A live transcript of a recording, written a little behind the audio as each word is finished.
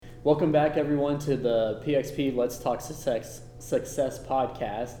Welcome back, everyone, to the PXP Let's Talk Success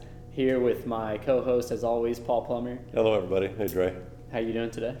podcast. Here with my co-host, as always, Paul Plummer. Hello, everybody. Hey, Dre. How you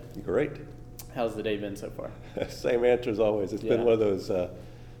doing today? Great. How's the day been so far? Same answer as always. It's been one of those.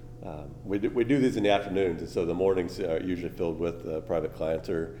 We do these in the afternoons, and so the mornings are usually filled with private clients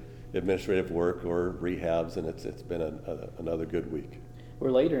or administrative work or rehabs, and it's been another good week. We're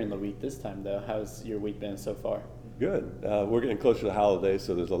later in the week this time, though. How's your week been so far? Good. We're getting closer to the holidays,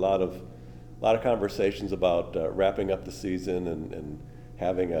 so there's a lot of conversations about wrapping up the season and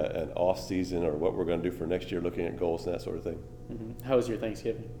having an off season or what we're going to do for next year, looking at goals and that sort of thing. Mm-hmm. How was your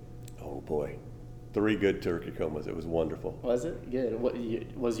Thanksgiving? Oh boy, 3 good turkey comas. It was wonderful. Was it good? What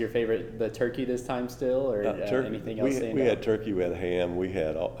was your favorite? The turkey this time still, or anything else? We had turkey. We had ham. We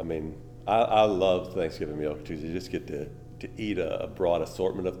had. I love Thanksgiving meal because you just get to eat a broad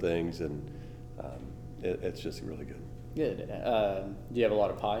assortment of things, and it's just really good. Good. Do you have a lot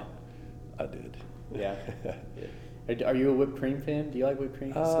of pie? I did. Yeah. Are you a whipped cream fan? Do you like whipped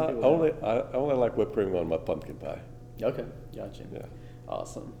cream? I only like whipped cream on my pumpkin pie. Okay, gotcha. Yeah.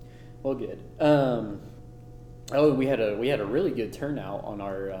 Awesome. Well, good. We had a really good turnout on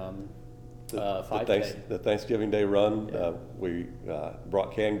our 5K. The Thanksgiving Day run. Yeah. We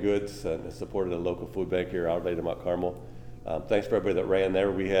brought canned goods and supported a local food bank here out of Mount Carmel. Thanks for everybody that ran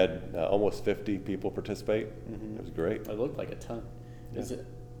there. We had almost 50 people participate. Mm-hmm. It was great. It looked like a ton. Yeah.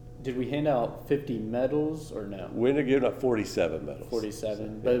 Did we hand out 50 medals or no? We ended up giving out 47 medals. 47. So, yeah.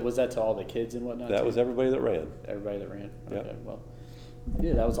 But was that to all the kids and whatnot? That was everybody that ran. Everybody that ran. Yeah. Okay. Well,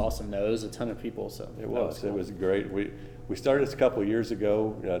 yeah, that was awesome. No, it was a ton of people. So it was. Cool. It was great. We started this a couple of years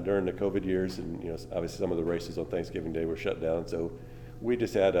ago during the COVID years, and obviously some of the races on Thanksgiving Day were shut down. So we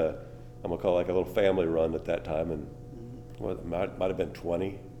just had I'm gonna call it like a little family run at that time, and it might have been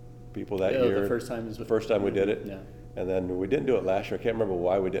 20 people that year. The first time is the first time we did it. Yeah. And then we didn't do it last year. I can't remember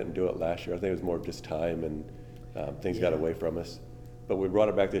why we didn't do it last year. I think it was more of just time and things got away from us. But we brought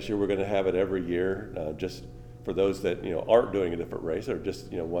it back this year. We're going to have it every year, just for those that aren't doing a different race or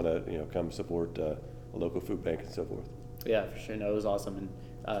just want to come support a local food bank and so forth. Yeah, for sure. No, it was awesome,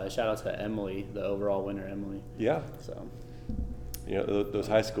 and shout out to Emily, the overall winner, Emily. Yeah. So. Those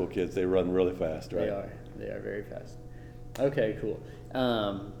high school kids, they run really fast, right? They are very fast. Okay, cool.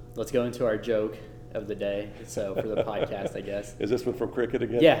 Let's go into our joke of the day. So for the podcast, I guess. Is this one from Cricket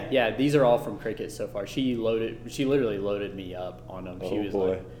again? Yeah. These are all from Cricket so far. She literally loaded me up on them. She was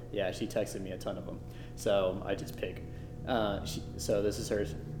boy. She texted me a ton of them. So I just pick. So this is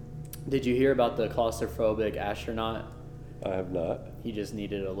hers. Did you hear about the claustrophobic astronaut? I have not. He just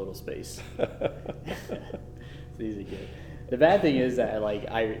needed a little space. These are good. The bad thing is that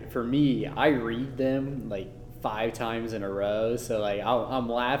I read them 5 times in a row, so I'm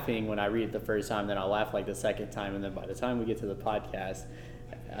laughing when I read it the first time, then I'll laugh the second time, and then by the time we get to the podcast,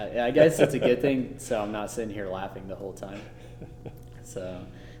 I guess it's a good thing, so I'm not sitting here laughing the whole time. So,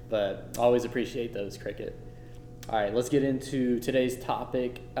 but always appreciate those, Cricket. All right, let's get into today's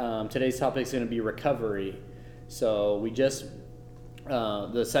topic. Today's topic is going to be recovery. So we just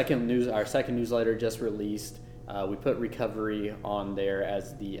our second newsletter just released. We put recovery on there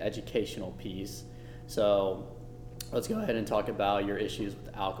as the educational piece. So let's go ahead and talk about your issues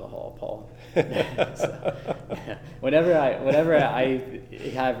with alcohol, Paul. Whenever I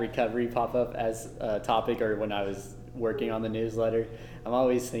have recovery pop up as a topic, or when I was working on the newsletter, I'm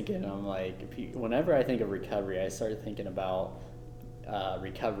always thinking, whenever I think of recovery, I start thinking about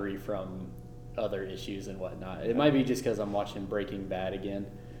recovery from other issues and whatnot. It might be just because I'm watching Breaking Bad again.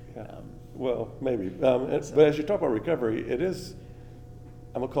 Yeah. Well, maybe. But as you talk about recovery, it is,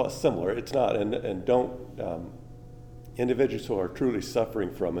 I'm gonna call it similar. It's not, and don't individuals who are truly suffering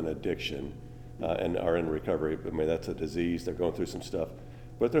from an addiction and are in recovery. I mean, that's a disease. They're going through some stuff,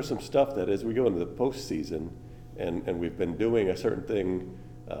 but there's some stuff that as we go into the postseason, and we've been doing a certain thing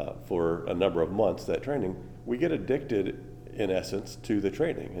for a number of months. That training, we get addicted in essence to the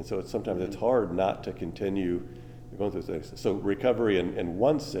training, and so sometimes it's hard not to continue going through things. So recovery, in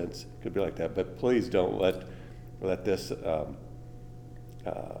one sense, could be like that. But please don't let this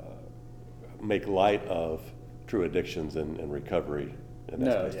make light of true addictions and recovery.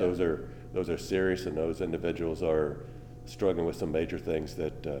 Those are serious, and those individuals are struggling with some major things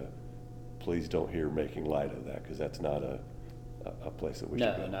that please don't hear making light of that, because that's not a place that we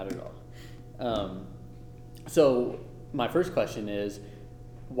should go. No, not at all. So my first question is,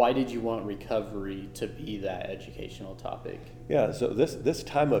 why did you want recovery to be that educational topic? Yeah, so this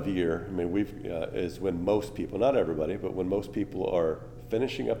time of year, I mean, is when most people, not everybody, but when most people are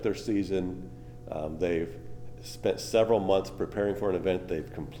finishing up their season, they've spent several months preparing for an event,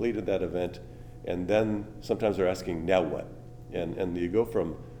 they've completed that event, and then sometimes they're asking, now what? And you go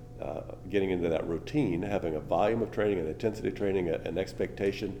from getting into that routine, having a volume of training, an intensity of training, an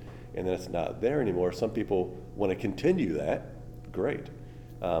expectation, and then it's not there anymore. Some people want to continue that, great.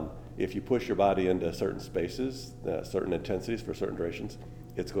 If you push your body into certain spaces, certain intensities for certain durations,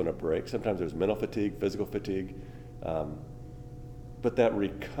 it's going to break. Sometimes there's mental fatigue, physical fatigue, but that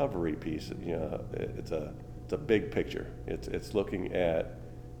recovery piece, it's a big picture. It's looking at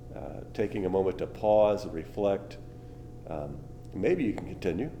taking a moment to pause, reflect. Maybe you can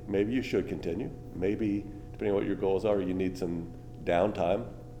continue. Maybe you should continue. Maybe, depending on what your goals are, you need some downtime.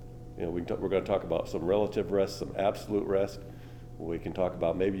 We're going to talk about some relative rest, some absolute rest. We can talk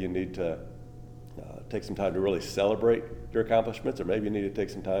about maybe you need to take some time to really celebrate your accomplishments, or maybe you need to take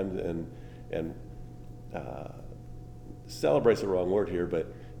some time and celebrate's the wrong word here,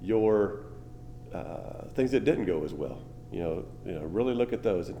 but your things that didn't go as well. Really look at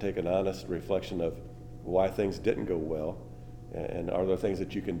those and take an honest reflection of why things didn't go well, and are there things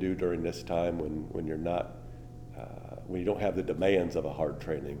that you can do during this time when you're not, when you don't have the demands of a hard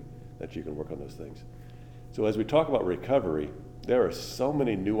training, that you can work on those things. So as we talk about recovery, there are so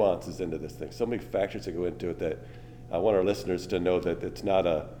many nuances into this thing, so many factors that go into it, that I want our listeners to know that it's not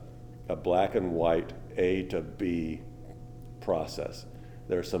a black and white A to B process.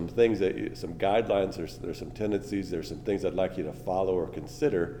 There are some things some guidelines, there's some tendencies, there's some things I'd like you to follow or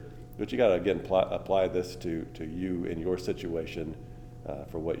consider, but you got to, again, apply this to you in your situation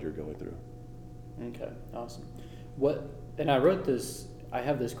for what you're going through. Okay, awesome. And I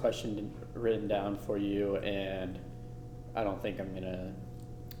have this question written down for you, and I don't think I'm going to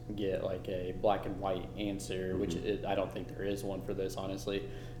get like a black and white answer, which I don't think there is one for this, honestly.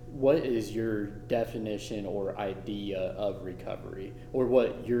 What is your definition or idea of recovery, or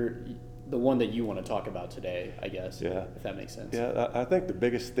the one that you want to talk about today, I guess, if that makes sense? Yeah, I think the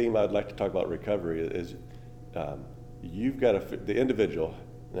biggest theme I'd like to talk about recovery is you've got the individual,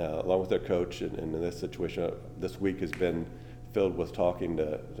 along with their coach, and in this situation, this week has been filled with talking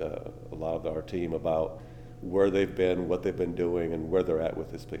to a lot of our team about where they've been, what they've been doing, and where they're at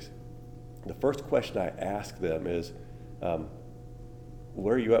with this piece. The first question I ask them is,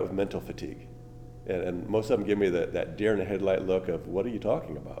 where are you at with mental fatigue? And most of them give me that deer in the headlight look of, what are you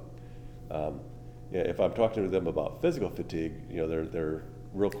talking about? If I'm talking to them about physical fatigue, they're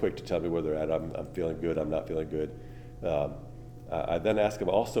real quick to tell me where they're at. I'm feeling good, I'm not feeling good. I then ask them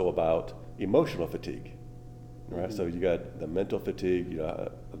also about emotional fatigue. Right, so you got the mental fatigue,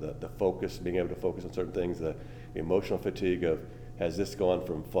 the focus, being able to focus on certain things, the emotional fatigue of, has this gone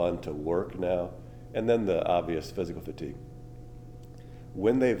from fun to work now? And then the obvious physical fatigue.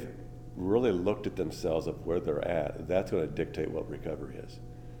 When they've really looked at themselves of where they're at, that's going to dictate what recovery is.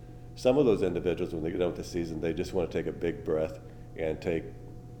 Some of those individuals, when they get done with the season, they just want to take a big breath and take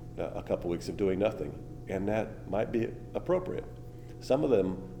a couple weeks of doing nothing, and that might be appropriate. Some of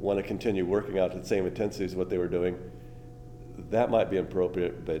them want to continue working out at the same intensity as what they were doing. That might be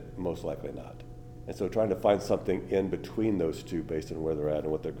appropriate, but most likely not. And so trying to find something in between those two based on where they're at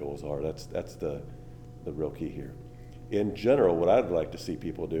and what their goals are, that's the real key here. In general, what I'd like to see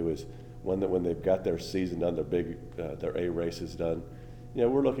people do is when they've got their season done, their A races done,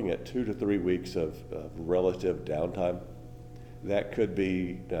 we're looking at 2 to 3 weeks of relative downtime. That could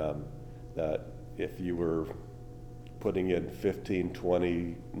be that if you were putting in 15,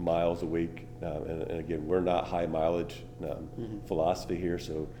 20 miles a week. And again, we're not high mileage philosophy here,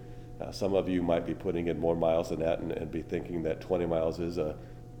 so some of you might be putting in more miles than that and be thinking that 20 miles is a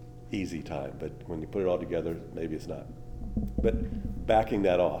easy time, but when you put it all together, maybe it's not. But backing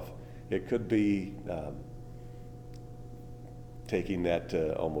that off, it could be taking that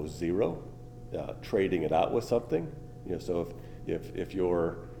to almost zero, trading it out with something. So if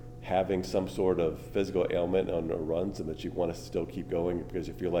you're having some sort of physical ailment on the runs and that you want to still keep going because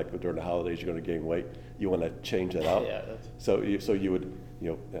you feel like during the holidays you're going to gain weight, you want to change that out. So you would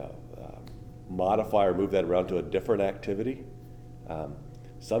modify or move that around to a different activity.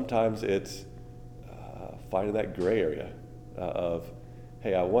 Sometimes it's finding that gray area of,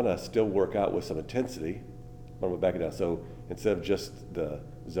 hey, I want to still work out with some intensity, but I'm going to back it down. So instead of just the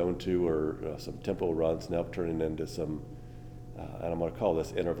zone 2 or some tempo runs, now turning into some and I'm going to call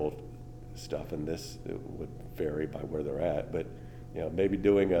this interval stuff, and this would vary by where they're at, but maybe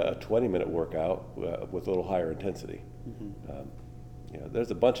doing a 20-minute workout with a little higher intensity. There's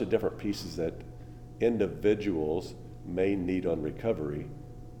a bunch of different pieces that individuals may need on recovery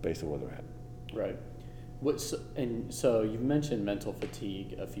based on where they're at. Right. So you've mentioned mental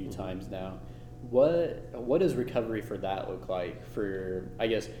fatigue a few times now. What does recovery for that look like for, I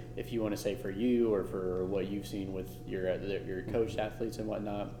guess, if you want to say for you or for what you've seen with your coached athletes and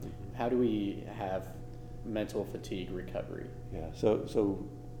whatnot? How do we have mental fatigue recovery? Yeah. So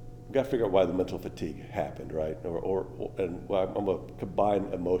we got to figure out why the mental fatigue happened, right? And well, I'm going to combine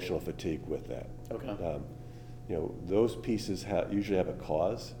emotional fatigue with that. Okay. Those pieces usually have a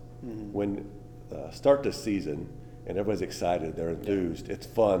cause. Mm-hmm. When start the season and everybody's excited, they're enthused, it's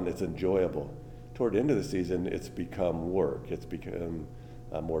fun, it's enjoyable. Toward the end of the season, it's become work. It's become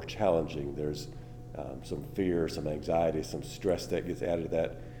more challenging. There's some fear, some anxiety, some stress that gets added to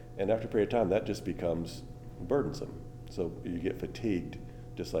that. And after a period of time, that just becomes burdensome. So you get fatigued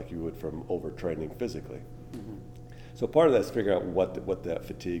just like you would from overtraining physically. Mm-hmm. So part of that is figuring out what that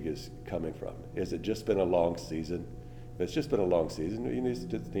fatigue is coming from. Is it just been a long season? If it's just been a long season, you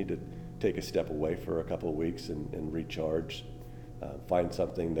just need to take a step away for a couple of weeks and recharge. Find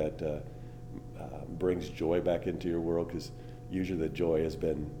something that brings joy back into your world, because usually the joy has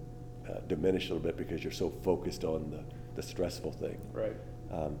been diminished a little bit because you're so focused on the stressful thing. Right.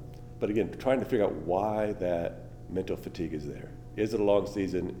 But again, trying to figure out why that mental fatigue is there. Is it a long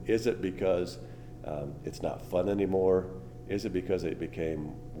season? Is it because it's not fun anymore? Is it because it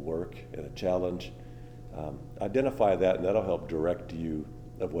became work and a challenge? Identify that, and that'll help direct you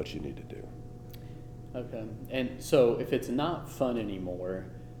of what you need to do. Okay. And so if it's not fun anymore,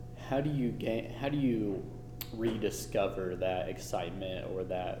 how do you rediscover that excitement or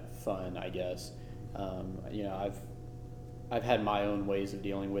that fun, I guess? I've had my own ways of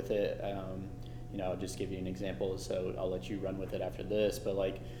dealing with it. I'll just give you an example, so I'll let you run with it after this. But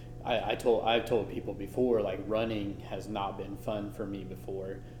like, I've told people before, like, running has not been fun for me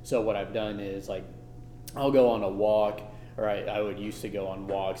before. So what I've done is, like, I'll go on a walk, or I would used to go on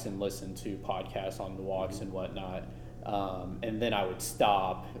walks and listen to podcasts on the walks and whatnot. And then I would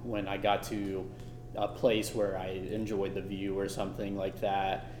stop when I got to a place where I enjoyed the view or something like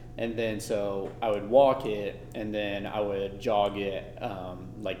that. And then so I would walk it, and then I would jog it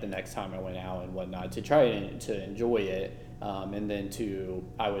like the next time I went out and whatnot to try to enjoy it. And then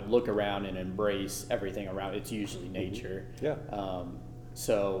I would look around and embrace everything around. It's usually nature. Yeah.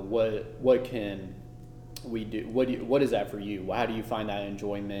 So what can we do? What is that for you? How do you find that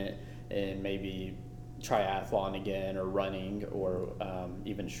enjoyment in maybe triathlon again, or running, or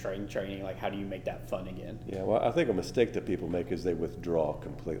even strength training? Like, how do you make that fun again? Yeah, well, I think a mistake that people make is they withdraw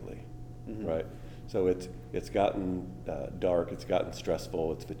completely, Mm-hmm. right? So it's gotten dark, it's gotten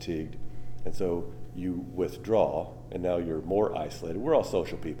stressful, it's fatigued, and so you withdraw, and now you're more isolated. We're all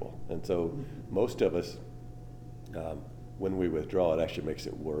social people, and so most of us, when we withdraw, it actually makes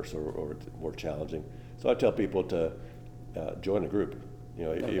it worse or it's more challenging. So I tell people to join a group,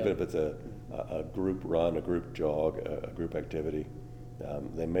 Okay. even if it's a group run, a group jog, a group activity.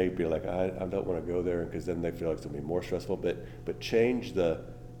 They may be like, I don't want to go there, because then they feel like it's going to be more stressful. But change the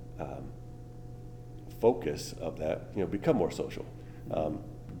focus of that. Become more social.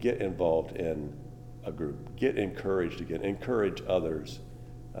 Get involved in a group. Get encouraged again. Encourage others.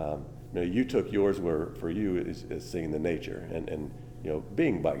 You took yours where for you is seeing the nature and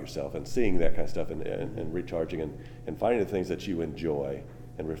being by yourself and seeing that kind of stuff and recharging and finding the things that you enjoy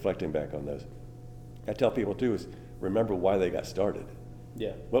and reflecting back on those. I tell people too is remember why they got started.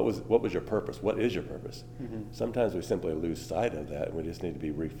 Yeah. What was your purpose? What is your purpose? Mm-hmm. Sometimes we simply lose sight of that, and we just need to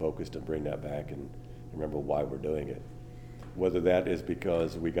be refocused and bring that back and remember why we're doing it. Whether that is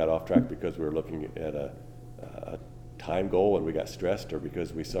because we got off track because we were looking at a time goal and we got stressed, or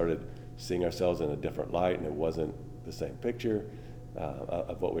because we started seeing ourselves in a different light and it wasn't the same picture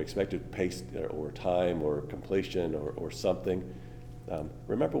of what we expected, pace or time or completion or something.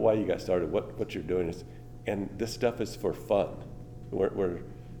 Remember why you got started, what you're doing is, and this stuff is for fun.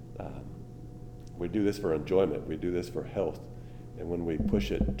 We do this for enjoyment. We do this for health. And when we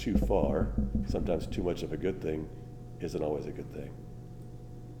push it too far, sometimes too much of a good thing isn't always a good thing.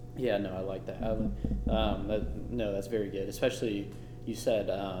 Yeah, no, I like that. That's very good. Especially, you said,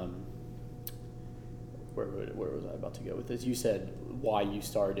 where was I about to go with this? You said why you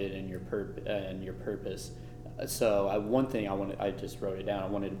started and your purpose. So one thing I just wrote it down. I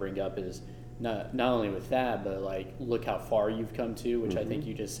wanted to bring up is not only with that, but like look how far you've come to, which I think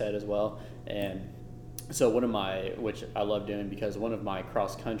you just said as well. And so which I love doing, because one of my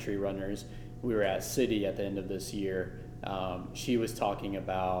cross country runners, we were at City at the end of this year. She was talking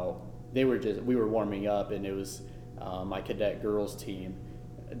about we were warming up, and it was my cadet girls team.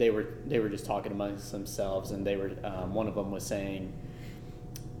 They were just talking amongst themselves, and they were one of them was saying,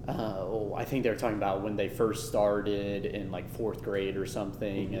 I think they were talking about when they first started in like 4th grade or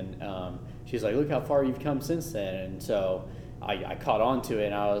something, and she's like, look how far you've come since then. And so I caught on to it,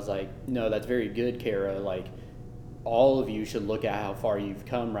 and I was like, no, that's very good, Kara. Like, all of you should look at how far you've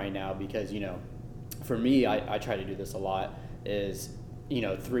come right now, because for me, I try to do this a lot, is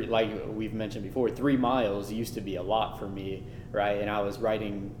 3, like we've mentioned before, 3 miles used to be a lot for me. right? And I was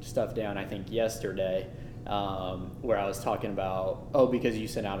writing stuff down, I think yesterday, where I was talking about, because you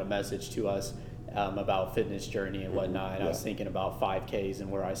sent out a message to us about fitness journey and whatnot, and I was thinking about 5Ks and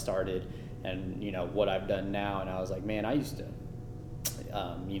where I started and, what I've done now, and I was like, man, I used to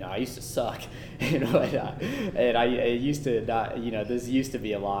suck, and I used to not, this used to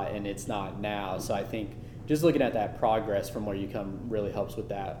be a lot, and it's not now. So I think just looking at that progress from where you come really helps with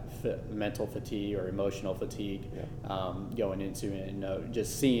that mental fatigue or emotional fatigue going into it, and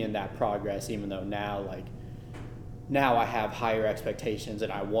just seeing that progress, even though now I have higher expectations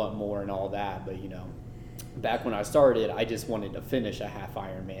and I want more and all that, but back when I started, I just wanted to finish a half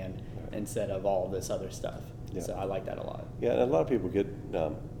Ironman instead of all this other stuff. Yeah. So I like that a lot. Yeah, and a lot of people get,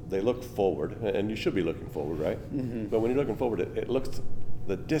 they look forward, and you should be looking forward, right? Mm-hmm. But when you're looking forward, it looks,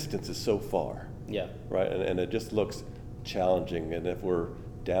 the distance is so far. Yeah. Right, and it just looks challenging, and if we're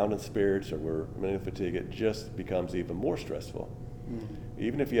down in spirits or we're mentally fatigued, it just becomes even more stressful. Mm-hmm.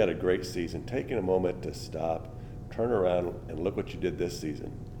 Even if you had a great season, taking a moment to stop, turn around and look what you did this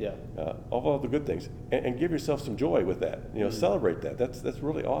season. Yeah. All the good things, and give yourself some joy with that. Celebrate that. That's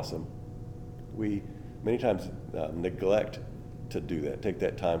really awesome. We many times neglect to do that. Take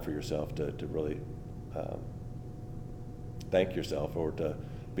that time for yourself to really thank yourself or to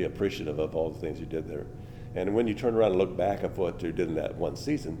be appreciative of all the things you did there. And when you turn around and look back at what you did in that one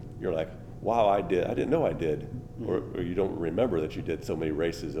season, you're like, wow, I didn't know I did. Mm-hmm. Or you don't remember that you did so many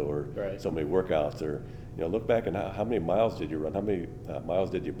races or so many workouts, or look back and how many miles did you run, how many miles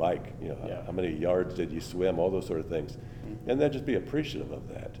did you bike, how many yards did you swim, all those sort of things. Mm-hmm. And then just be appreciative of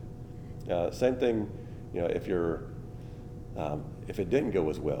that. Same thing, if it didn't go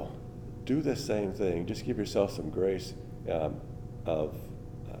as well, do the same thing. Just give yourself some grace of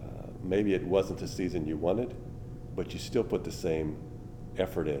maybe it wasn't the season you wanted, but you still put the same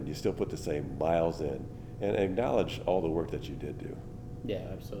effort in. You still put the same miles in, and acknowledge all the work that you did do. Yeah,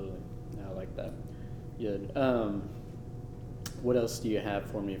 absolutely. I like that. Good. What else do you have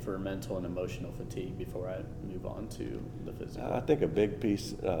for me for mental and emotional fatigue before I move on to the physical? I think a big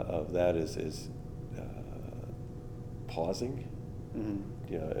piece of that is pausing.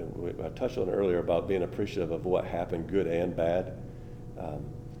 Mm-hmm. I touched on it earlier about being appreciative of what happened, good and bad,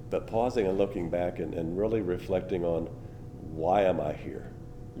 but pausing and looking back and really reflecting on, why am I here?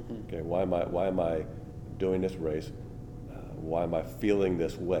 Mm-hmm. Okay, why am I doing this race? Why am I feeling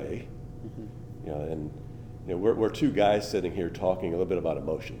this way? Mm-hmm. We're two guys sitting here talking a little bit about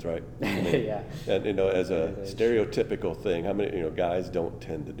emotions, right? Yeah. And as a stereotypical thing, how many guys don't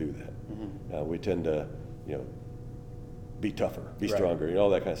tend to do that? Mm-hmm. We tend to be tougher, be stronger, all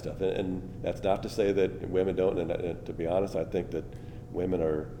that kind of stuff. And that's not to say that women don't. And to be honest, I think that women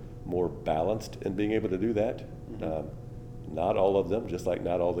are more balanced in being able to do that. Mm-hmm. Not all of them, just like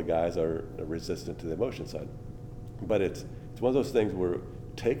not all the guys are resistant to the emotion side. But it's one of those things where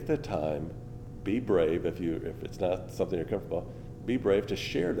take the time, be brave if it's not something you're comfortable, be brave to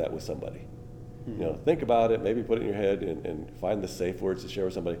share that with somebody. Mm-hmm. Think about it, maybe put it in your head and find the safe words to share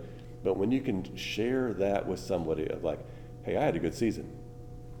with somebody. But when you can share that with somebody of like, hey, I had a good season,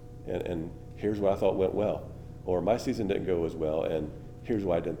 and here's what I thought went well, or my season didn't go as well, and here's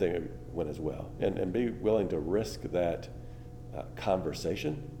why I didn't think it went as well, and be willing to risk that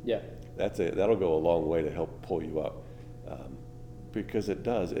conversation. Yeah, that'll go a long way to help pull you up, because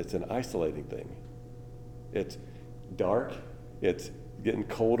it's an isolating thing. It's dark, it's getting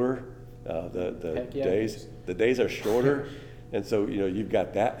colder, the days are shorter. And so, you've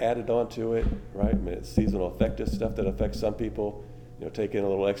got that added onto it, right? I mean, it's seasonal affective stuff that affects some people. Taking a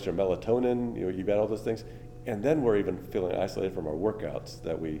little extra melatonin, you've got all those things. And then we're even feeling isolated from our workouts,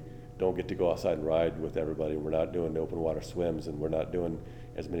 that we don't get to go outside and ride with everybody. We're not doing open water swims, and we're not doing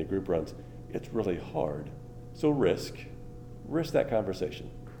as many group runs. It's really hard. So risk that conversation.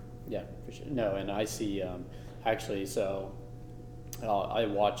 Yeah, for sure. No, and I see, actually, so I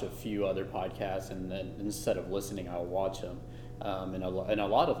watch a few other podcasts, and then instead of listening, I'll watch them. And a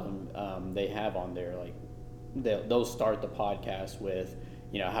lot of them, they have on there, like, they'll start the podcast with,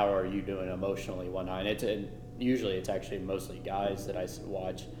 how are you doing emotionally, whatnot. And usually it's actually mostly guys that I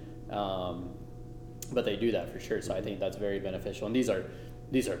watch, but they do that for sure. So I think that's very beneficial. And these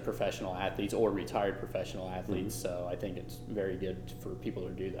are professional athletes or retired professional athletes. Mm-hmm. So I think it's very good for people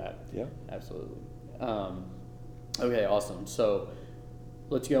to do that. Yeah, absolutely. Okay, awesome. So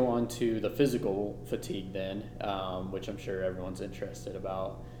let's go on to the physical fatigue then, which I'm sure everyone's interested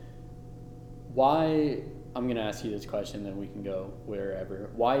about. Why, I'm going to ask you this question, then we can go wherever.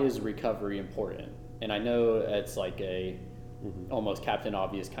 Why is recovery important? And I know it's like a almost Captain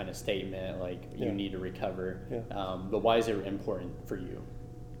Obvious kind of statement, like you need to recover. Yeah. But why is it important for you?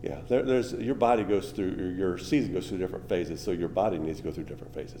 Yeah, there's your body goes through your season goes through different phases, so your body needs to go through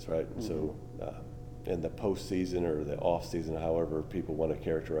different phases, right? Mm-hmm. So, in the postseason or the off season, however people want to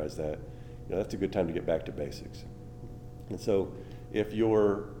characterize that, that's a good time to get back to basics. And so, if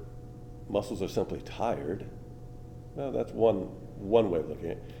your muscles are simply tired, well, that's one way of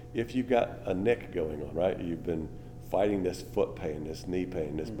looking at it. If you've got a nick going on, right? You've been fighting this foot pain, this knee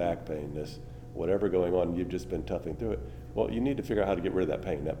pain, this back pain, this whatever going on, you've just been toughing through it. Well, you need to figure out how to get rid of that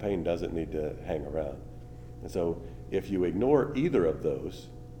pain. That pain doesn't need to hang around. And so if you ignore either of those,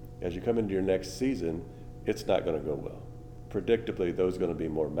 as you come into your next season, it's not going to go well. Predictably, those are going to be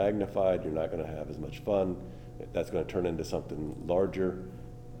more magnified. You're not going to have as much fun. That's going to turn into something larger.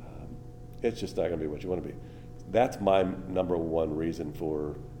 It's just not going to be what you want to be. That's my number one reason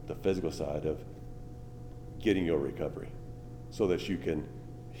for the physical side of getting your recovery, so that you can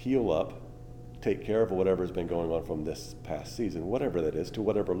heal up, take care of whatever has been going on from this past season, whatever that is, to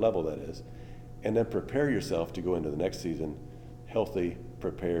whatever level that is, and then prepare yourself to go into the next season healthy,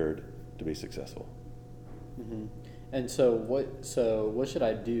 prepared to be successful. Mm-hmm. And so what should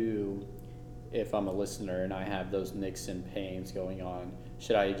I do if I'm a listener and I have those nicks and pains going on?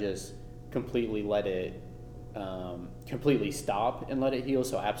 Should I just completely let it completely stop and let it heal,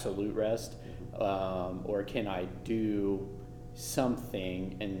 so absolute rest, or can I do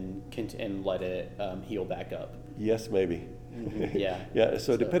something and let it heal back up? Yes, maybe. Mm-hmm. Yeah. Yeah.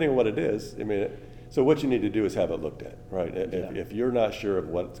 So depending on what it is, I mean, so what you need to do is have it looked at, right? If you're not sure of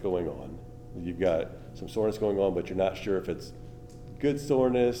what's going on, you've got some soreness going on, but you're not sure if it's good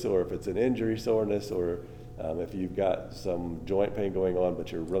soreness or if it's an injury soreness, or if you've got some joint pain going on,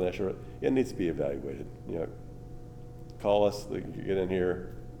 but you're really not sure, it needs to be evaluated. Call us, get in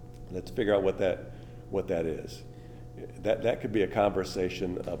here, let's figure out what that is. That could be a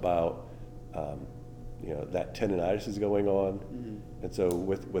conversation about, that tendonitis is going on. Mm-hmm. And so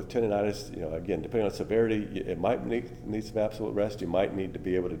with tendonitis, again, depending on severity, it might need some absolute rest. You might need to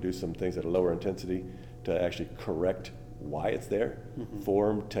be able to do some things at a lower intensity to actually correct why it's there. Mm-hmm.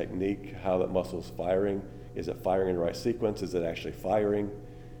 Form, technique, how that muscle's firing. Is it firing in the right sequence? Is it actually firing?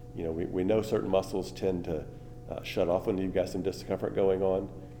 We know certain muscles tend to shut off when you've got some discomfort going on.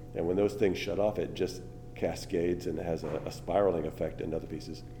 And when those things shut off, it just cascades and has a spiraling effect in other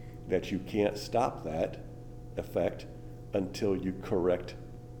pieces, that you can't stop that effect until you correct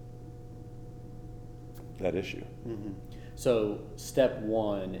that issue. Mm-hmm. So step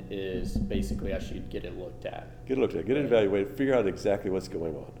one is basically I should get it looked at. Get it evaluated, figure out exactly what's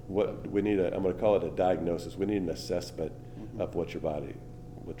going on. What we need I'm going to call it a diagnosis. We need an assessment of what your body's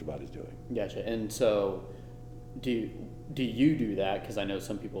doing. Gotcha. And so do you do that? Because I know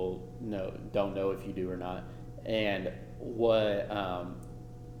some people don't know if you do or not. And what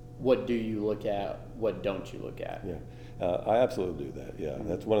do you look at? What don't you look at? Yeah, I absolutely do that. Yeah, mm-hmm.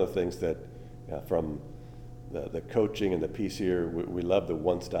 That's one of the things that from the coaching and the piece here, we love the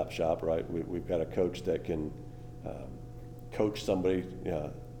one-stop shop, right? We've got a coach that can coach somebody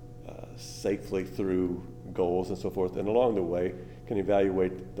safely through goals and so forth, and along the way can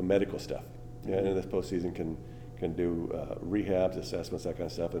evaluate the medical stuff. Yeah, and in this postseason can do rehabs, assessments, that kind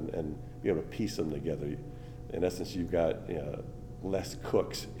of stuff, and be able to piece them together. In essence, you've got less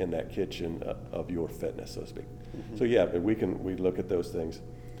cooks in that kitchen of your fitness, so to speak. Mm-hmm. So yeah, we look at those things.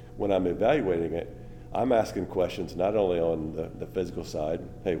 When I'm evaluating it, I'm asking questions not only on the physical side.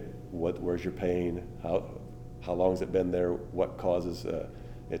 Hey, where's your pain? How long has it been there? What causes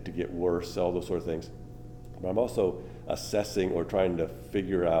it to get worse? All those sort of things. But I'm also assessing or trying to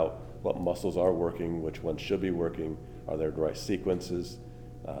figure out what muscles are working, which ones should be working, are there the right sequences,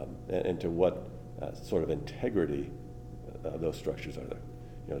 and to what sort of integrity those structures are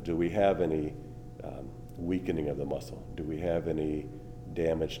there. Do we have any weakening of the muscle? Do we have any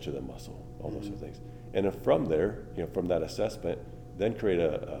damage to the muscle? All those sort of things. And if from there, from that assessment, then create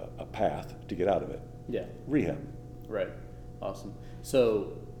a path to get out of it. Yeah. Rehab. Right. Awesome.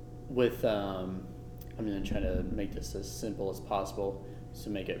 So with, I'm going to try to make this as simple as possible to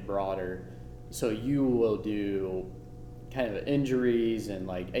make it broader. So you will do kind of injuries and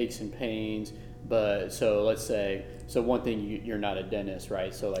like aches and pains, but so let's say, so one thing, you're not a dentist,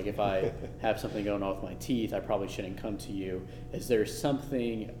 right? So like if I have something going on with my teeth, I probably shouldn't come to you. Is there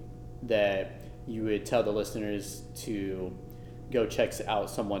something that you would tell the listeners to go check out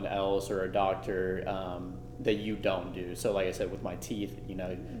someone else or a doctor that you don't do? So like I said, with my teeth,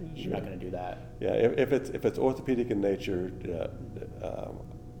 you're Sure. not going to do that. Yeah, if it's orthopedic in nature,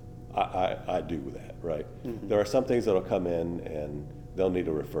 I do that, right? Mm-hmm. There are some things that'll come in and they'll need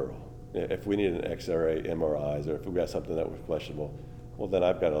a referral. If we need an X-ray, MRIs, or if we've got something that was questionable, well then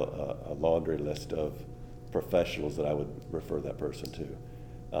I've got a laundry list of professionals that I would refer that person to.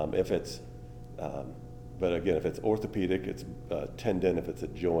 If it's, but again, if it's orthopedic, it's tendon. If it's a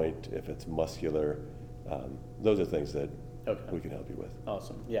joint, if it's muscular, those are things that we can help you with.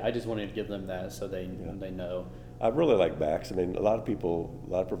 Awesome. Yeah, I just wanted to give them that so they know. I really like backs. I mean, a lot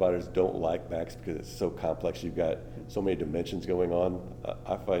of providers don't like backs because it's so complex. You've got so many dimensions going on.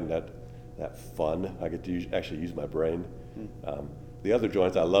 I find that fun. I get to actually use my brain. The other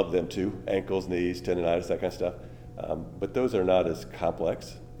joints, I love them too. Ankles, knees, tendonitis, that kind of stuff. But those are not as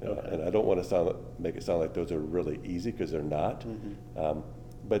complex. And I don't want to make it sound like those are really easy, because they're not.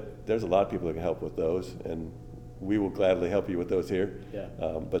 But there's a lot of people that can help with those, and we will gladly help you with those here. Yeah.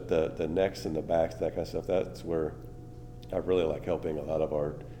 But the necks and the backs, that kind of stuff, that's where I really like helping a lot of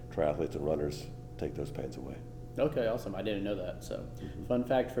our triathletes and runners take those pains away. Okay, awesome. I didn't know that. So, fun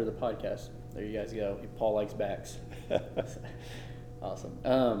fact for the podcast. There you guys go. Paul likes backs. Awesome.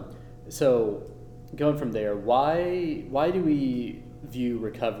 So, going from there, why do we view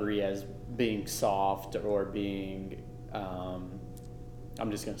recovery as being soft or being,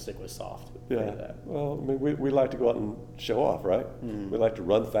 I'm just going to stick with soft. Yeah. Well, I mean, we like to go out and show off, right? We like to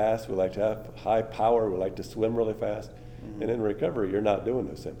run fast. We like to have high power. We like to swim really fast. And in recovery, you're not doing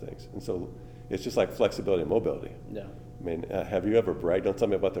those same things. And so it's just like flexibility and mobility. Yeah. I mean, have you ever bragged on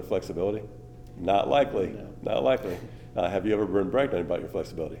somebody about their flexibility? Not likely. No. Not likely. Have you ever been bragged on about your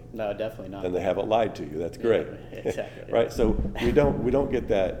flexibility? No, definitely not. And they haven't lied to you. That's great. Yeah, exactly. Right? So we don't get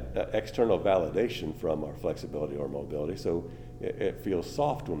that external validation from our flexibility or mobility. So it feels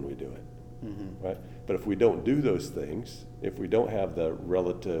soft when we do it. Right? But if we don't do those things, if we don't have the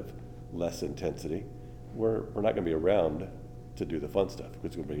relative less intensity, we're not going to be around to do the fun stuff,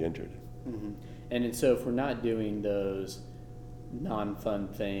 because we're going to be injured. And so if we're not doing those non-fun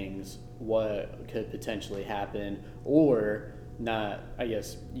things, what could potentially happen? Or not, I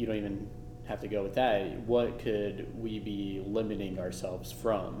guess you don't even have to go with that. What could we be limiting ourselves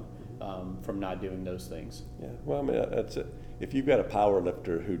from not doing those things? Yeah, well, I mean, that's it. If you've got a power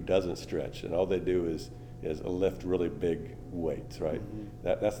lifter who doesn't stretch and all they do is lift really big weights, right?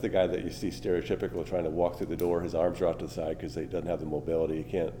 That's the guy that you see stereotypical trying to walk through the door. His arms are out to the side because he doesn't have the mobility. He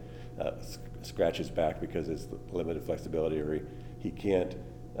can't scratch his back because it's limited flexibility, or he can't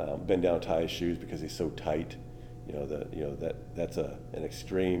bend down, tie his shoes because he's so tight. That's an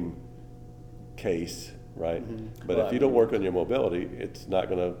extreme case, right? But if you don't work on your mobility, it's not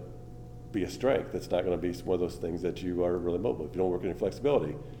going to be a strength. It's not going to be one of those things that you are really mobile. If you don't work on your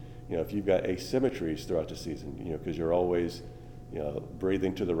flexibility, if you've got asymmetries throughout the season, because you're always,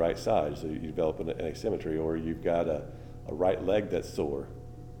 breathing to the right side, so you develop an asymmetry, or you've got a right leg that's sore.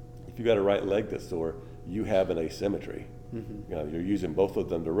 If you've got a right leg that's sore, you have an asymmetry. You're using both of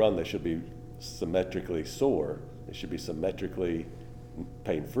them to run. They should be symmetrically sore. They should be symmetrically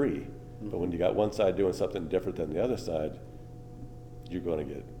pain-free. But when you got one side doing something different than the other side, you're going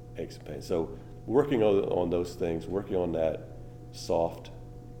to get aches and pains. So working on those things, working on that soft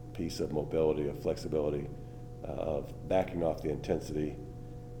piece of mobility, of flexibility, of backing off the intensity,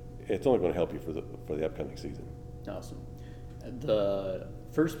 it's only going to help you for the upcoming season. Awesome. The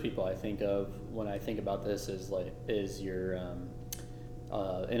first people I think of when I think about this is your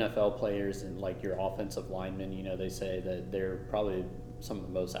NFL players and like your offensive linemen. They say that they're probably some of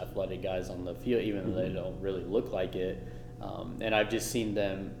the most athletic guys on the field, even though they don't really look like it. And I've just seen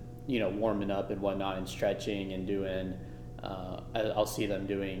them, warming up and whatnot and stretching and doing. I'll see them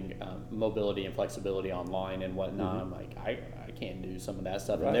doing mobility and flexibility online and whatnot. I'm like, I can't do some of that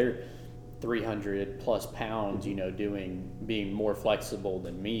stuff. Right. And they're 300 plus pounds, being more flexible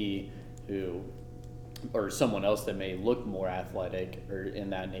than me, or someone else that may look more athletic or in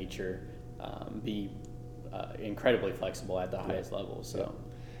that nature, be incredibly flexible at the highest level. So,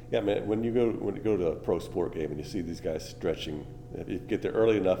 yeah, man. When you go to a pro sport game and you see these guys stretching, if you get there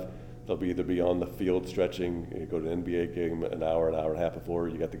early enough, they'll either be on the field stretching. You go to an NBA game an hour and a half before,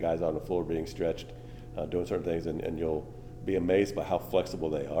 you got the guys on the floor being stretched, doing certain things, and you'll be amazed by how flexible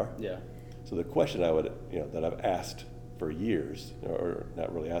they are. Yeah. So the question that I've asked for years, or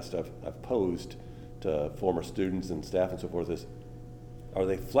not really asked, I've posed to former students and staff and so forth is, are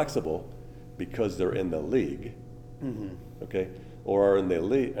they flexible because they're in the league, okay, or are in the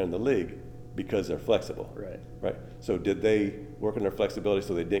league because they're flexible? Right. So did they work on their flexibility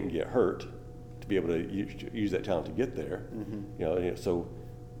so they didn't get hurt to be able to use that talent to get there? So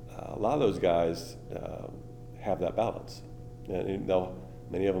a lot of those guys have that balance, and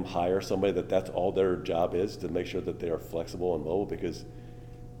many of them hire somebody that's all their job is, to make sure that they are flexible and mobile, because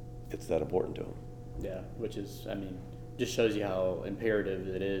it's that important to them. Yeah, which is, just shows you how imperative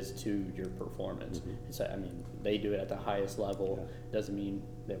it is to your performance. So, they do it at the highest level. Doesn't mean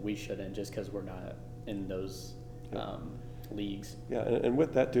that we shouldn't, just because we're not in those leagues. Yeah, and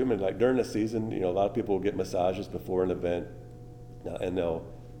with that too, I mean, like during the season, a lot of people will get massages before an event, and they'll,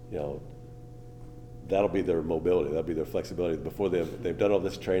 that'll be their mobility, that'll be their flexibility before they've done all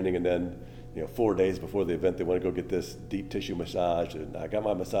this training, and then 4 days before the event they want to go get this deep tissue massage, and I got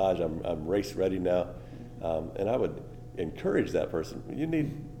my massage, I'm race ready now, and I would encourage that person. You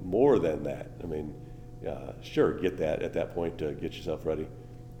need more than that. I mean, sure, get that at that point to get yourself ready,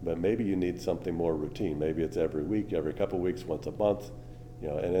 but maybe you need something more routine. Maybe it's every week, every couple of weeks, once a month,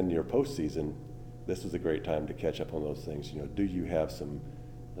 and in your postseason, this is a great time to catch up on those things. Do you have some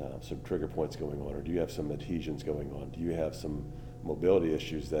trigger points going on, or do you have some adhesions going on? Do you have some mobility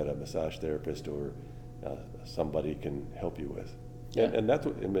issues that a massage therapist or somebody can help you with? Yeah. And that's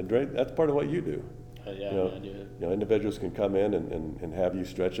part of what you do. Yeah, I do it. Individuals can come in and have you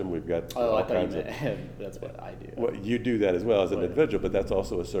stretch them. We've got Oh, all I thought kinds you meant that's what I do. Well, you do that as well as an Right. individual, but that's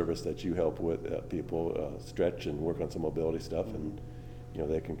also a service that you help with people stretch and work on some mobility stuff, and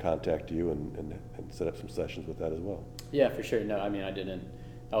they can contact you and set up some sessions with that as well. Yeah, for sure. No, I mean,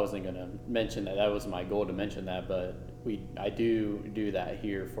 I wasn't going to mention that. That was my goal to mention that, but I do that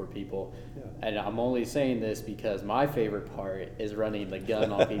here for people. Yeah. And I'm only saying this because my favorite part is running the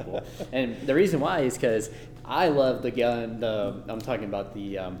gun on people. And the reason why is because I love the gun. I'm talking about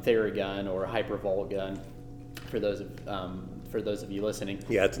the Theragun or Hypervolt gun for those of you listening.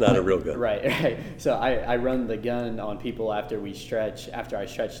 Yeah, it's not a real gun. Right. So I run the gun on people after I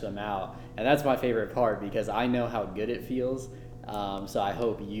stretch them out. And that's my favorite part because I know how good it feels. So I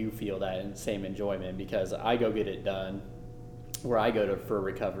hope you feel that same enjoyment, because I go get it done where I go for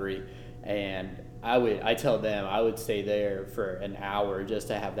recovery, and I tell them I would stay there for an hour just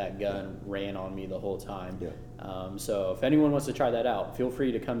to have that gun ran on me the whole time. Yeah. So if anyone wants to try that out, feel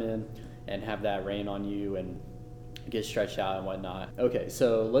free to come in and have that rain on you and get stretched out and whatnot. Okay,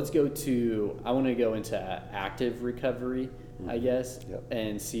 so I want to go into active recovery, I guess, Yep.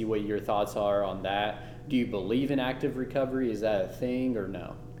 and see what your thoughts are on that. Do you believe in active recovery? Is that a thing or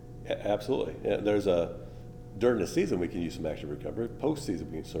no? Absolutely. Yeah, during the season we can use some active recovery. Postseason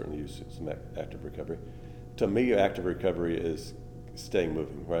we can certainly use some active recovery. To me, active recovery is staying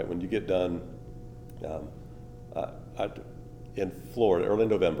moving. Right when you get done. In Florida, early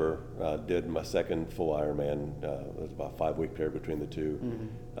November, did my second full Ironman. It was about a 5-week period between the two.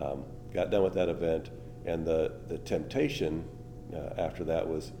 Mm-hmm. Got done with that event, and the temptation after that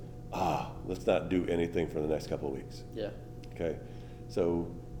was, let's not do anything for the next couple of weeks. Yeah. Okay,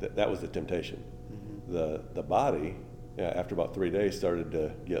 so that was the temptation. Mm-hmm. The body, after about 3 days, started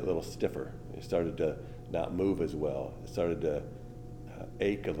to get a little stiffer. It started to not move as well. It started to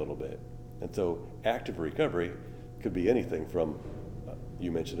ache a little bit, and so active recovery could be anything from,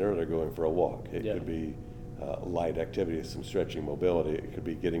 you mentioned earlier, going for a walk. It could be light activity, some stretching, mobility. It could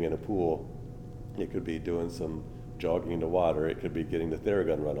be getting in a pool. It could be doing some jogging in the water. It could be getting the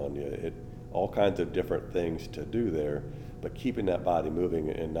Theragun run on you. All kinds of different things to do there, but keeping that body moving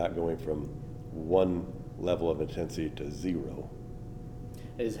and not going from one level of intensity to zero.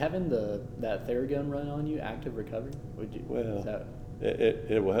 Is having that Theragun run on you active recovery? Would you? Well,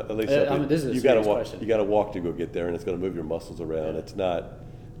 it will at least. This is a you got to serious walk. question. You got to walk to go get there, and it's going to move your muscles around. It's not.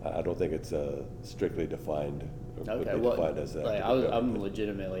 I don't think it's strictly defined. Okay, defined as that. I'm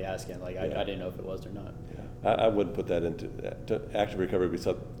legitimately asking. I didn't know if it was or not. Yeah, I wouldn't put that into active recovery. Would be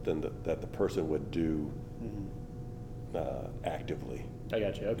something that the person would do actively. I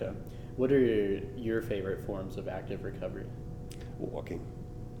got you. Okay. What are your favorite forms of active recovery? Walking,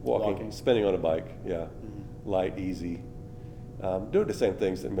 spinning on a bike. Yeah, light, easy. Doing the same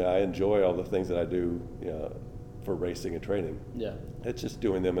things. I enjoy all the things that I do for racing and training. Yeah. It's just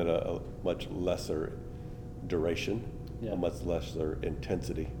doing them at a much lesser duration, a much lesser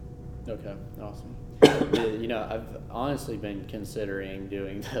intensity. Okay, awesome. I've honestly been considering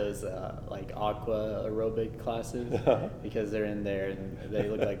doing those aqua aerobic classes because they're in there and they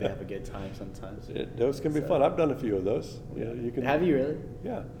look like they have a good time sometimes. Those can be fun. I've done a few of those. You can. Have you really?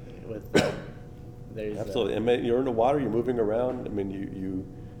 Yeah. There's absolutely. And you're in the water. You're moving around. You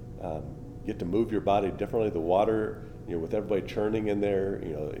get to move your body differently. The water, with everybody churning in there,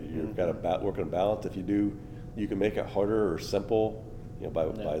 you've got to work on balance. If you do, you can make it harder or simple.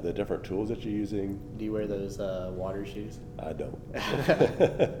 By the different tools that you're using. Do you wear those water shoes? I don't.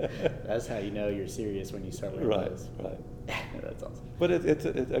 That's how you know you're serious when you start wearing those. Right. That's awesome. But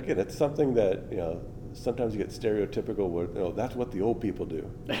it's something that sometimes you get stereotypical where that's what the old people do.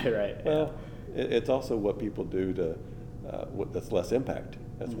 Right. Well, it's also what people do to that's less impact.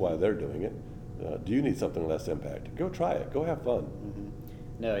 That's why they're doing it. Do you need something less impact? Go try it. Go have fun.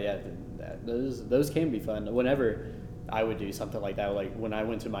 No, yeah, those can be fun. Whenever I would do something like that. Like when I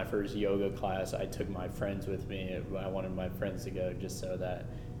went to my first yoga class, I took my friends with me. I wanted my friends to go just so that,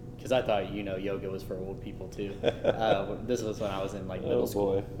 because I thought, yoga was for old people too. This was when I was in like middle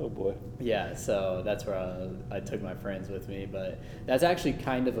school. Oh boy. Yeah, so that's where I took my friends with me. But that's actually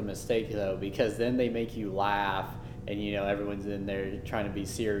kind of a mistake though, because then they make you laugh, and everyone's in there trying to be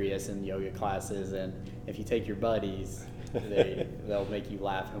serious in yoga classes, and if you take your buddies, they'll make you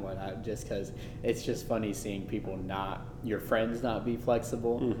laugh and whatnot, just because it's just funny seeing your friends not be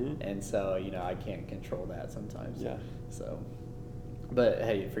flexible. And so I can't control that sometimes. Yeah. So, but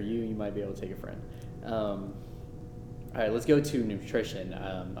hey, for you might be able to take a friend. All right, let's go to nutrition.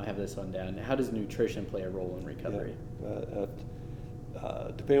 I have this one down. How does nutrition play a role in recovery?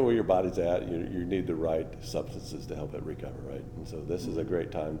 Depending on where your body's at, you need the right substances to help it recover, right? And so this is a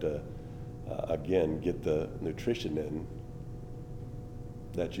great time to again get the nutrition in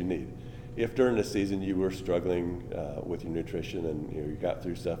that you need. If during the season you were struggling with your nutrition and you got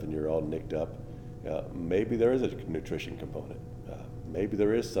through stuff and you're all nicked up, maybe there is a nutrition component. Maybe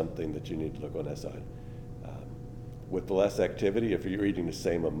there is something that you need to look on that side. With the less activity, if you're eating the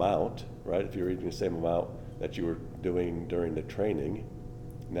same amount, right? If you're eating the same amount that you were doing during the training,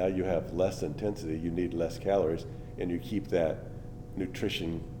 now you have less intensity, you need less calories, and you keep that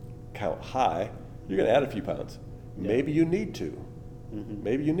nutrition count high, you're going to add a few pounds. Yeah. Maybe you need to.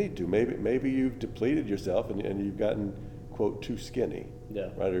 Maybe you need to. Maybe you've depleted yourself and you've gotten, quote, too skinny.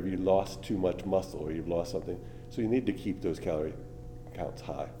 Yeah. Right? Or you lost too much muscle, or you've lost something. So you need to keep those calorie counts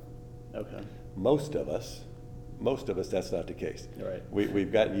high. Okay. Most of us, that's not the case. Right. We've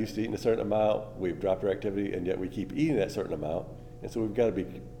gotten used to eating a certain amount, we've dropped our activity, and yet we keep eating that certain amount. And so we've got to be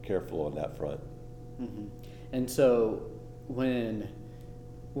careful on that front. And so when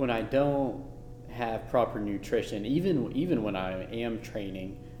I don't have proper nutrition, even when I am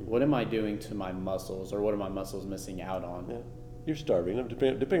training, what am I doing to my muscles, or what are my muscles missing out on? Yeah. You're starving them,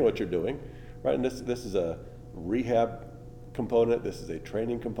 depending on what you're doing, right? And this is a rehab component, this is a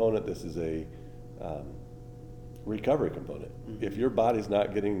training component, this is a recovery component. If your body's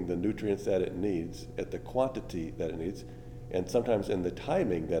not getting the nutrients that it needs at the quantity that it needs, and sometimes in the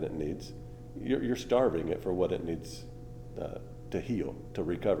timing that it needs, you're starving it for what it needs to heal, to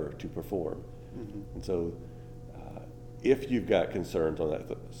recover, to perform. And so if you've got concerns on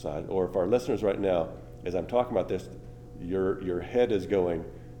that side, or if our listeners right now, as I'm talking about this, your head is going,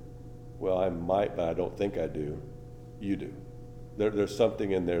 well, I might, but I don't think I do. You do. There's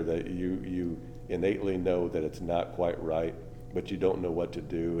something in there that you innately know that it's not quite right, but you don't know what to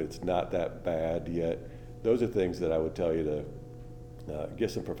do. It's not that bad yet. Those are things that I would tell you to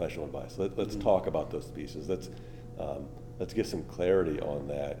get some professional advice. Let's talk about those pieces. Let's get some clarity on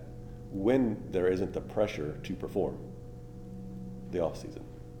that when there isn't the pressure to perform the off season.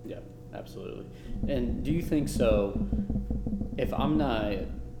 Yeah, absolutely. And do you think so? If I'm not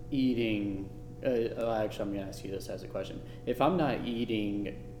eating, actually, I'm going to ask you this as a question. If I'm not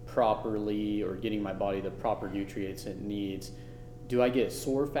eating properly or getting my body the proper nutrients it needs, do I get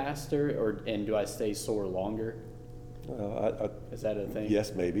sore faster, and do I stay sore longer? Is that a thing?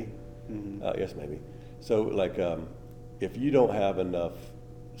 Yes, maybe. Yes, maybe. So, like, if you don't have enough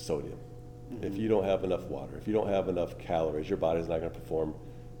sodium, if you don't have enough water, if you don't have enough calories, your body's not going to perform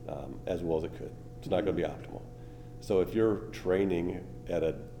as well as it could. It's not going to be optimal. So if you're training at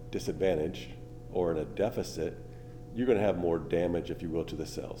a disadvantage or in a deficit, you're going to have more damage, if you will, to the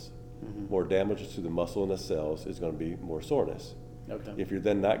cells. More damage to the muscle and the cells is going to be more soreness. Okay. If you're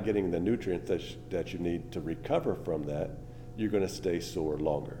then not getting the nutrients that you need to recover from that, you're going to stay sore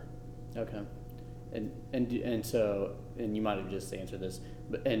longer. Okay. And so you might have just answered this,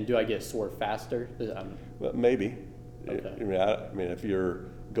 and do I get sore faster? Well, maybe. Okay. I mean, if you're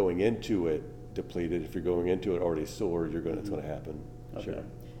going into it depleted, if you're going into it already sore, it's going to happen. Okay. Sure.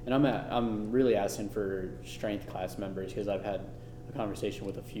 And I'm really asking for strength class members, because I've had a conversation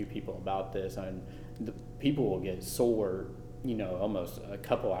with a few people about this, and the people will get sore, almost a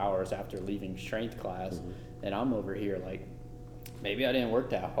couple hours after leaving strength class, and I'm over here like, maybe I didn't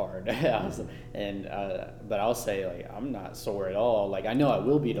work that hard. But I'll say, like, I'm not sore at all. Like, I know I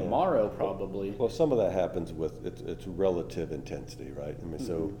will be tomorrow probably. Well, some of that happens with it's relative intensity, right? I mean,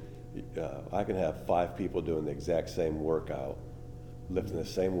 so I can have 5 people doing the exact same workout, lifting the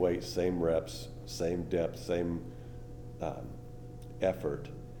same weight, same reps, same depth, same effort,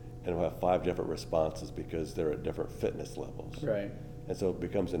 and we'll have 5 different responses because they're at different fitness levels. Right. And so it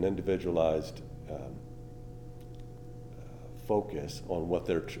becomes an individualized focus on what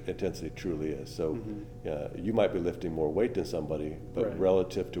their intensity truly is. So you might be lifting more weight than somebody, but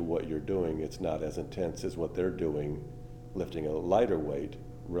relative to what you're doing, it's not as intense as what they're doing, lifting a lighter weight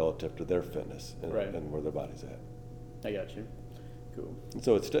relative to their fitness and where their body's at. I got you. Cool. And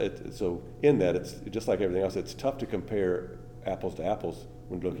so so in that, it's just like everything else. It's tough to compare apples to apples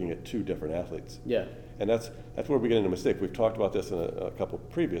when looking at two different athletes. Yeah. And that's where we get into a mistake. We've talked about this in a couple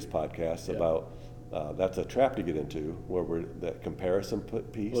previous podcasts about that's a trap to get into, where we're that comparison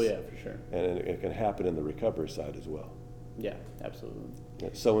piece. Well, yeah, for sure. And it can happen in the recovery side as well. Yeah, absolutely.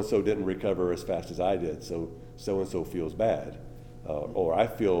 So and so didn't recover as fast as I did, so and so feels bad, or I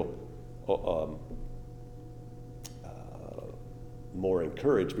feel more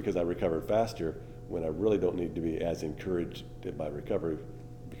encouraged because I recovered faster, when I really don't need to be as encouraged in my recovery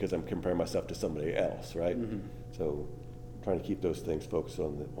because I'm comparing myself to somebody else, right? Mm-hmm. So trying to keep those things focused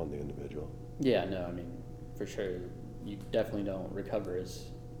on the individual. Yeah, no, I mean, for sure, you definitely don't recover as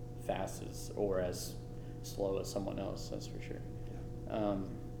fast as or as slow as someone else. That's for sure.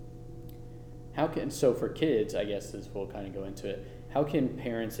 Yeah. So for kids, I guess as we'll kind of go into it, how can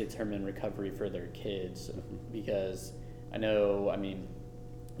parents determine recovery for their kids? Because I know, I mean,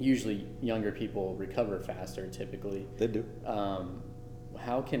 usually younger people recover faster typically. They do.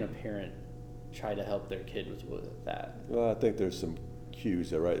 How can a parent try to help their kid with that? Well, I think there's some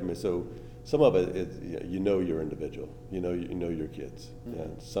cues there, right? I mean, so some of it is, you know your individual, you know your kids, Mm-hmm.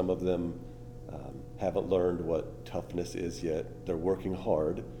 and some of them haven't learned what toughness is yet. They're working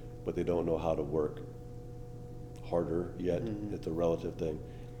hard, but they don't know how to work harder yet. Mm-hmm. It's a relative thing.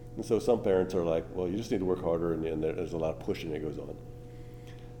 And so some parents are like, well, you just need to work harder, and there's a lot of pushing that goes on.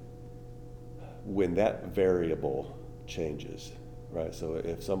 When that variable changes, right? So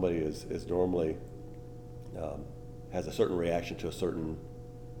if somebody is normally has a certain reaction to a certain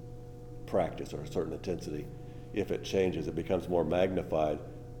practice or a certain intensity, if it changes, it becomes more magnified.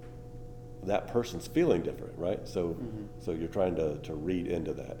 That person's feeling different, right? So so you're trying to read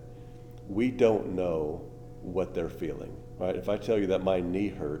into that. We don't know what they're feeling, right? If I tell you that my knee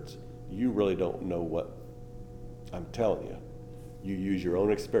hurts, you really don't know what I'm telling you. You use your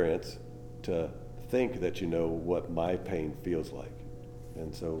own experience to think that you know what my pain feels like.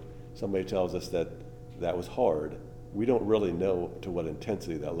 And so somebody tells us that was hard, we don't really know to what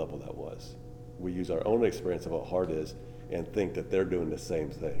intensity that level that was. We use our own experience of what hard is and think that they're doing the same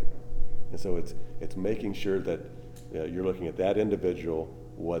thing. And so it's making sure that you're looking at that individual,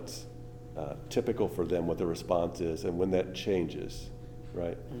 what's typical for them, what the response is, and when that changes,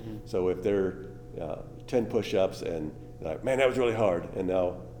 right? Mm-hmm. So if they're 10 push-ups and like, man, that was really hard, and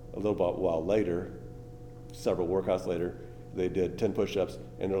now a little while later, several workouts later, they did 10 push-ups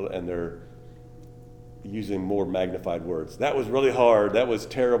and they're using more magnified words. That was really hard. That was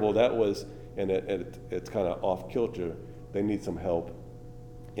terrible. That was, and it's kind of off kilter. They need some help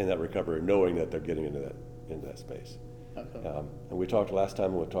in that recovery, knowing that they're getting into that space. Okay. And we talked last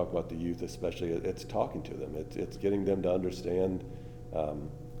time when we talked about the youth, especially. It's talking to them. It's getting them to understand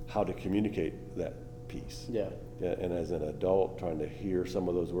how to communicate that piece. Yeah. And as an adult, trying to hear some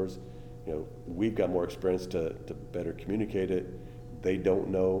of those words, we've got more experience to better communicate it. They don't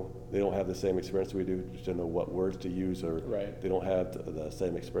know. They don't have the same experience we do to know what words to use, or right. They don't have the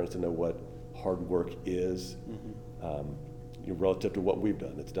same experience to know what hard work is. Mm-hmm. Relative to what we've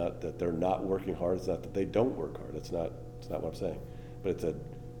done. It's not that they're not working hard. It's not that they don't work hard. It's not what I'm saying. But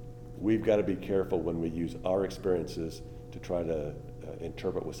we've got to be careful when we use our experiences to try to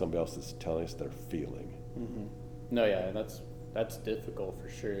interpret what somebody else is telling us they're feeling. Mm-hmm. No, yeah, that's difficult for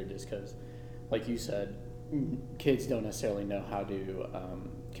sure. Just because, like you said, kids don't necessarily know how to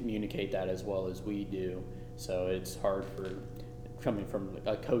communicate that as well as we do. So it's hard coming from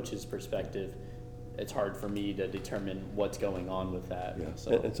a coach's perspective. It's hard for me to determine what's going on with that. Yeah.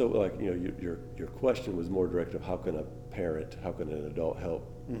 So. And so, like, your question was more direct of how can an adult help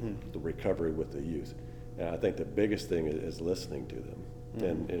the recovery with the youth? And I think the biggest thing is listening to them.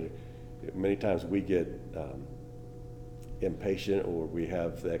 Mm-hmm. And many times we get impatient, or we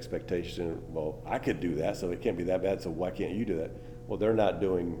have the expectation, well, I could do that, so it can't be that bad, so why can't you do that? Well, they're not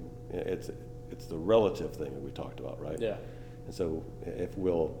doing, it's the relative thing that we talked about, right? Yeah. And so if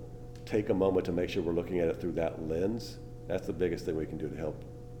we'll take a moment to make sure we're looking at it through that lens, that's the biggest thing we can do to help.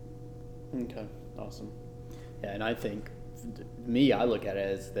 Okay, awesome. Yeah, and I think, I look at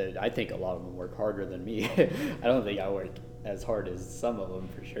it as that I think a lot of them work harder than me. I don't think I work as hard as some of them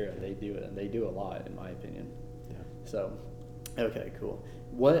for sure. They do a lot, in my opinion. Yeah. So, okay, cool.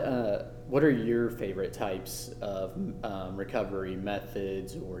 What are your favorite types of recovery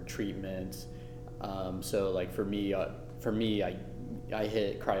methods or treatments? So, like for me, I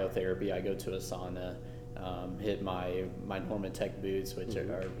hit cryotherapy. I go to a sauna, hit my Normatec boots, which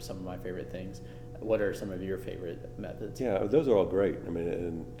are some of my favorite things. What are some of your favorite methods? Yeah, those are all great. I mean,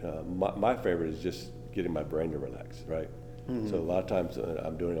 and my favorite is just getting my brain to relax, right? Mm-hmm. So a lot of times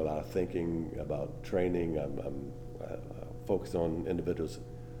I'm doing a lot of thinking about training. I'm focus on individuals'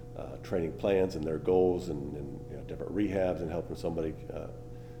 training plans and their goals and different rehabs and helping somebody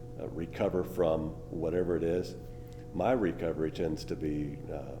recover from whatever it is. My recovery tends to be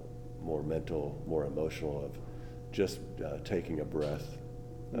more mental, more emotional, of just taking a breath,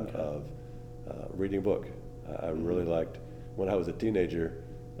 of reading a book. I really liked, when I was a teenager,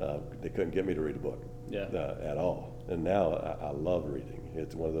 they couldn't get me to read a book at all. And now I love reading.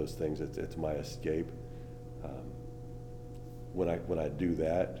 It's one of those things, it's my escape. When I do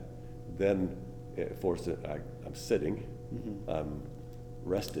that, then I'm sitting, I'm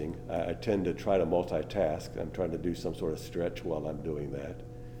resting. I tend to try to multitask. I'm trying to do some sort of stretch while I'm doing that.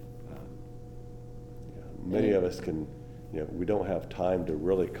 Many of us can, we don't have time to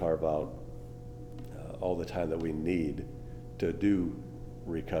really carve out all the time that we need to do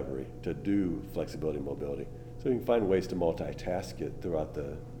recovery, to do flexibility and mobility. So you can find ways to multitask it throughout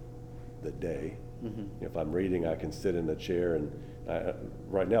the day. If I'm reading, I can sit in the chair, and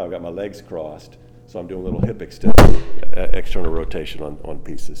right now I've got my legs crossed, so I'm doing a little hip extension, external rotation on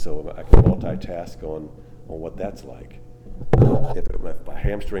pieces, so I can multitask on what that's like. If my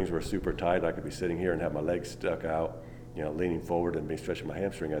hamstrings were super tight, I could be sitting here and have my legs stuck out, leaning forward and be stretching my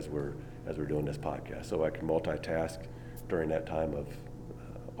hamstring as we're doing this podcast. So I can multitask during that time of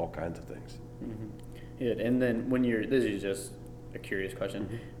all kinds of things. Yeah, and then this is just a curious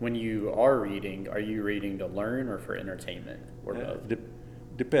question. When you are you reading to learn or for entertainment, or both?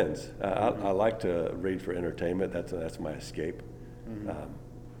 Depends. I like to read for entertainment. That's my escape.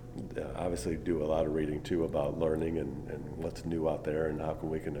 Obviously do a lot of reading too about learning and what's new out there and how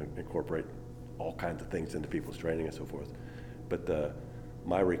we can incorporate all kinds of things into people's training and so forth. But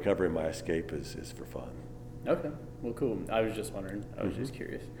my recovery, my escape is for fun. Okay, well, cool. I was just wondering. I was just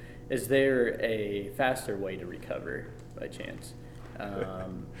curious. Is there a faster way to recover by chance?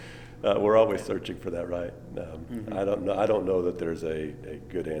 We're always searching for that, right? I don't know that there's a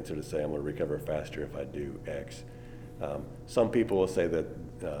good answer to say I'm going to recover faster if I do X. Some people will say that,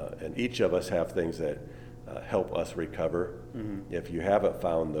 and each of us have things that help us recover. If you haven't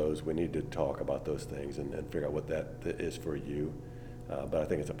found those, we need to talk about those things and figure out what that is for you. But I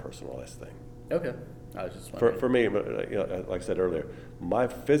think it's a personalized thing. Okay. I was just wondering. For me, like I said earlier, my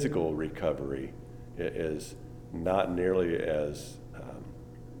physical recovery is not nearly as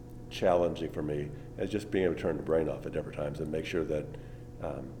challenging for me as just being able to turn the brain off at different times and make sure that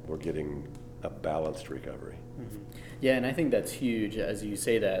we're getting a balanced recovery. Yeah, and I think that's huge. As you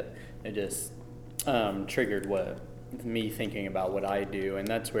say that, it just triggered me thinking about what I do, and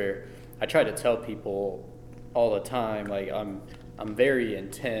that's where I try to tell people all the time, like I'm very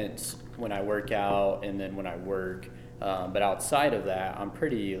intense when I work out and then when I work, but outside of that, I'm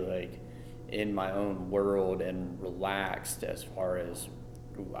pretty in my own world and relaxed as far as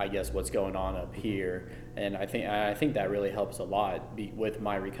I guess what's going on up here. And I think that really helps a lot with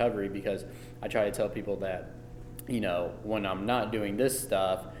my recovery, because I try to tell people that when I'm not doing this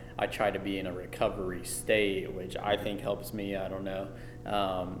stuff, I try to be in a recovery state, which I think helps me. I don't know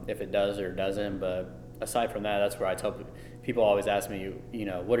if it does or doesn't, but aside from that, that's where I tell people always ask me,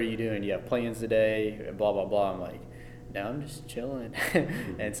 what are you doing? Do you have plans today? Blah, blah, blah. I'm like, no, I'm just chilling.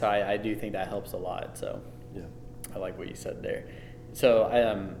 And so I do think that helps a lot. So yeah, I like what you said there.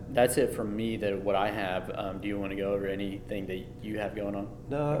 So that's it from me, what I have. Do you want to go over anything that you have going on?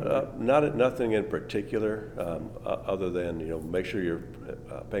 No, nothing in particular, other than, make sure you're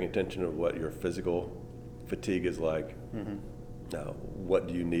paying attention to what your physical fatigue is like. Now, what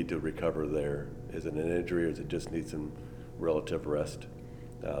do you need to recover there? Is it an injury, or does it just need some relative rest?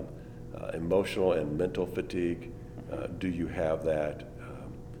 Emotional and mental fatigue, do you have that?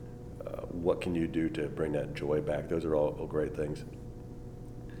 What can you do to bring that joy back? Those are all great things.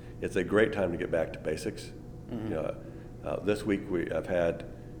 It's a great time to get back to basics. This week I've had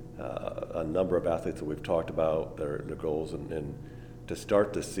a number of athletes that we've talked about their goals, and to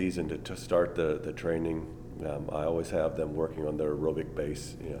start the season, to start the training, I always have them working on their aerobic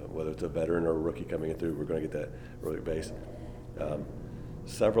base. Whether it's a veteran or a rookie coming in through, we're going to get that aerobic base.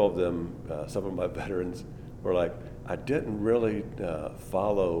 Several of them, some of my veterans were like, I didn't really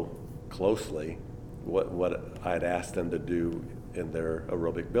follow closely what I'd asked them to do in their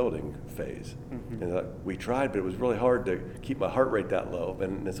aerobic building phase. And we tried, but it was really hard to keep my heart rate that low.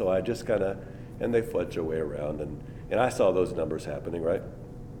 And so I just and they fudged their way around. And I saw those numbers happening, right?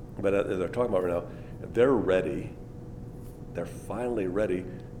 But as they're talking about right now, they're ready. They're finally ready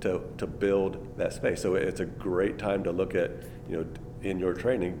to build that space. So it's a great time to look at, in your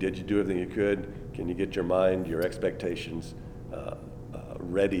training, did you do everything you could? Can you get your mind, your expectations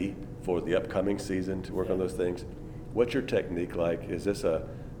ready for the upcoming season to work on those things? What's your technique like? Is this a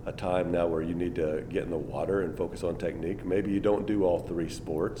a time now where you need to get in the water and focus on technique. Maybe you don't do all three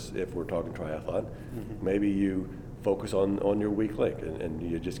sports if we're talking triathlon. Maybe you focus on your weak link and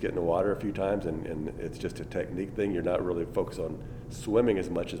you just get in the water a few times and it's just a technique thing. You're not really focused on swimming as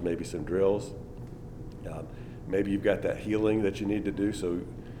much as maybe some drills. Maybe you've got that healing that you need to do, so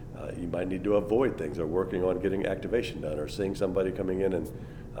you might need to avoid things or working on getting activation done or seeing somebody coming in and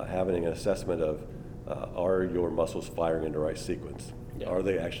having an assessment of are your muscles firing in the right sequence? Yeah. Are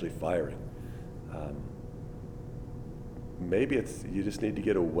they actually firing? Maybe it's you just need to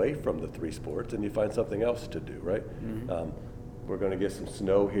get away from the three sports and you find something else to do, right? We're going to get some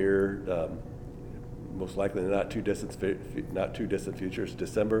snow here, most likely not too distant future. It's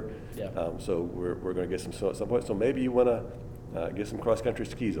December, so we're going to get some snow at some point. So maybe you want to get some cross-country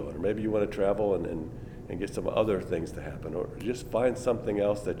skis on, or maybe you want to travel and get some other things to happen, or just find something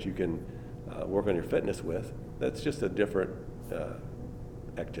else that you can work on your fitness with. That's just a different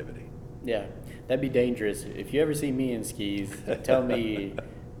activity. Yeah, that'd be dangerous. If you ever see me in skis, tell me,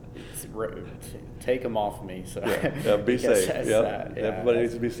 take them off me. So be safe. Everybody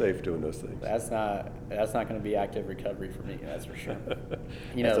needs to be safe doing those things. That's not going to be active recovery for me. That's for sure.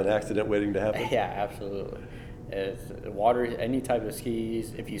 That's an accident waiting to happen. Yeah, absolutely. It's water, any type of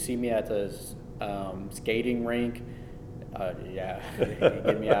skis. If you see me at the skating rink, get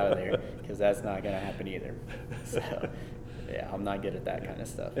me out of there, because that's not going to happen either. So. Yeah, I'm not good at that kind of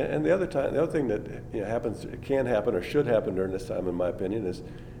stuff. And the other thing that happens, it can happen or should happen during this time, in my opinion, is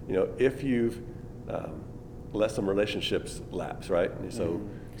if you've let some relationships lapse, right? So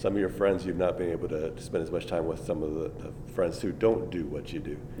some of your friends you've not been able to spend as much time with. Some of the friends who don't do what you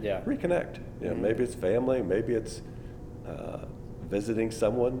do. Yeah. Reconnect. Maybe it's family. Maybe it's visiting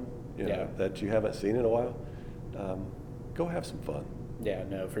someone that you haven't seen in a while. Go have some fun. Yeah,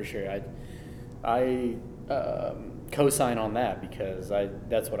 no, for sure. I co-sign on that, because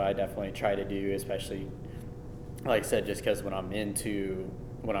that's what I definitely try to do, especially like I said, just because when I'm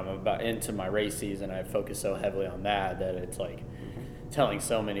about into my race season, I focus so heavily on that it's like telling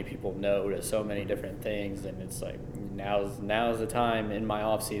so many people no to so many different things, and it's like now's the time in my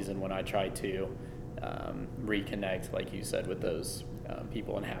off season when I try to reconnect, like you said, with those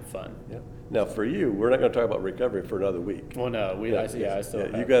people and have fun. Yeah. Now for you, we're not going to talk about recovery for another week. Well, no, I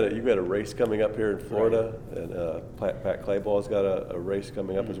still. You got a race coming up here in Florida, right. And Pat Clayball's got a race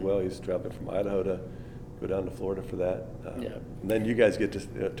coming up as well. He's traveling from Idaho to go down to Florida for that. And then you guys get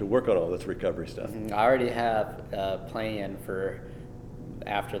to work on all this recovery stuff. I already have a plan for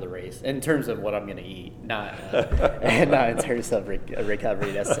after the race in terms of what I'm going to eat, not in terms of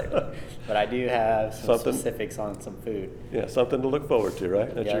recovery necessarily, but I do have some specifics on some food. Yeah, something to look forward to,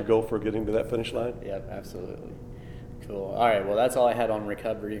 right? That's your goal for getting to that finish line? Yep, absolutely. Cool. All right, well, that's all I had on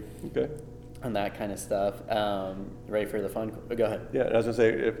recovery. Okay. And that kind of stuff. Ready for the fun? Go ahead. Yeah, I was going to say,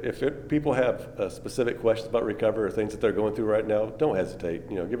 if people have specific questions about recovery or things that they're going through right now, don't hesitate.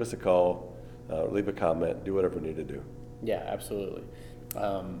 Give us a call, leave a comment, do whatever we need to do. Yeah, absolutely.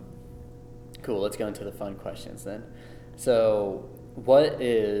 Cool, let's go into the fun questions then. So, what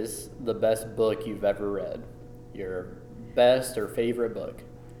is the best book you've ever read? Your best or favorite book?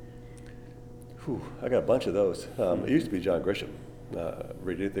 I got a bunch of those. It used to be John Grisham.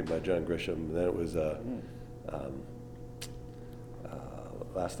 Read anything by John Grisham. And then it was,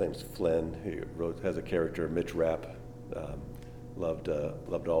 last name's Flynn. He has a character, Mitch Rapp. Loved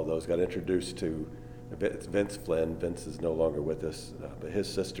all those. Got introduced to Vince Flynn. Vince is no longer with us, but his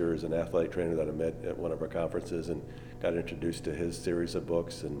sister is an athletic trainer that I met at one of our conferences, and got introduced to his series of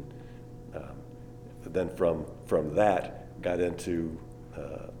books, and then from that got into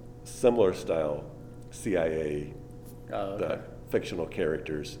similar style CIA fictional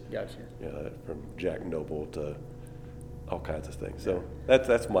characters. Gotcha. From Jack Noble to all kinds of things. So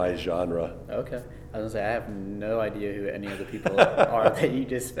that's my genre. Okay. I was going to say, I have no idea who any of the people are that you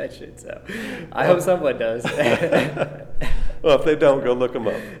just mentioned, so I hope someone does. Well, if they don't, go look them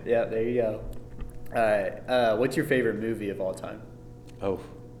up. Yeah, there you go. All right. What's your favorite movie of all time?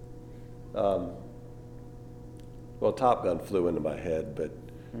 Well, Top Gun flew into my head, but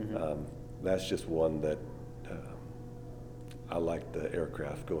that's just one that I like the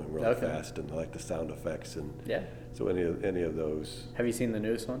aircraft going really fast, and I like the sound effects, and so any of those. Have you seen the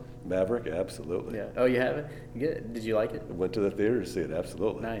newest one? Maverick, absolutely. Yeah. Oh, you haven't? Good. Did you like it? I went to the theater to see it.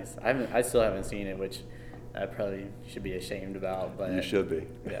 Absolutely. Nice. I still haven't seen it, which I probably should be ashamed about, but you should be.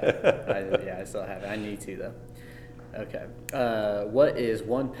 I still haven't. I need to though. Okay. What is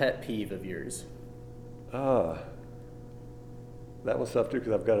one pet peeve of yours? That one's tough too,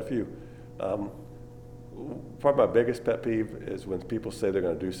 because I've got a few. Probably my biggest pet peeve is when people say they're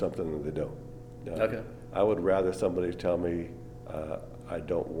going to do something and they don't. I would rather somebody tell me I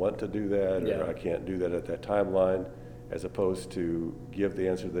don't want to do that, or Yeah. I can't do that at that timeline, as opposed to give the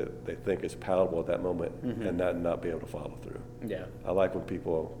answer that they think is palatable at that moment and not be able to follow through. Yeah. I like when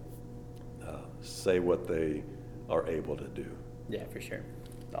people say what they are able to do. Yeah, for sure.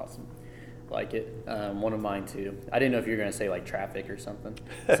 Awesome. Like it. One of mine too. I didn't know if you were going to say like traffic or something.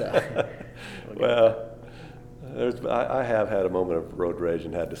 So, Well, I have had a moment of road rage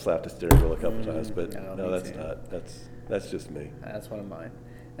and had to slap the steering wheel a couple times, but no, no, me that's too. not. That's just me. That's one of mine.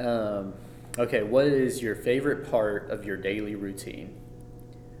 Okay, what is your favorite part of your daily routine?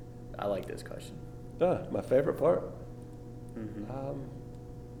 I like this question. My favorite part.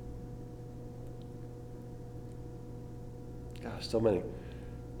 Gosh, so many.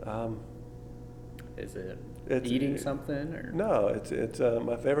 Is it It's- eating something or? No, it's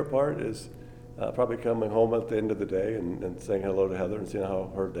my favorite part is probably coming home at the end of the day and saying hello to Heather and seeing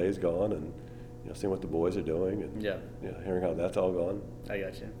how her day's gone, and seeing what the boys are doing, and Yeah. hearing how that's all gone. I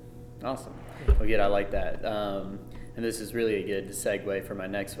got you. Awesome. Well, good. I like that. And this is really a good segue for my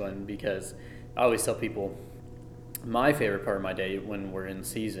next one, because I always tell people my favorite part of my day when we're in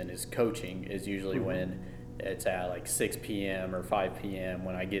season is coaching, is usually when it's at like 6 p.m. or 5 p.m.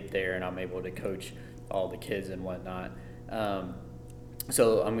 when I get there and I'm able to coach all the kids and whatnot.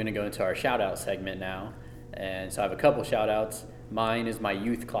 So I'm going to go into our shout out segment now. And so I have a couple shout outs. Mine is my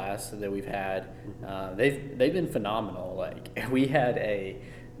youth class that we've had. They've been phenomenal. Like, we had a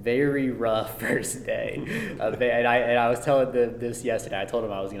very rough first day. And I was telling them this yesterday. I told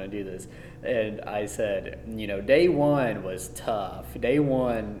them I was going to do this. And I said, day one was tough. Day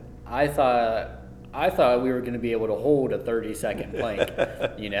one, I thought we were going to be able to hold a 30-second plank,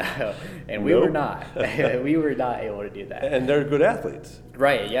 and we were not. We were not able to do that. And they're good athletes.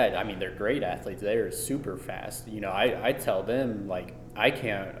 Right, yeah. I mean, they're great athletes. They're super fast. I tell them, like, I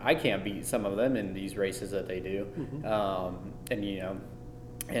can't beat some of them in these races that they do.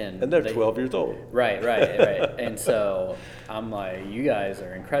 And they're 12 years old. Right. And so I'm like, you guys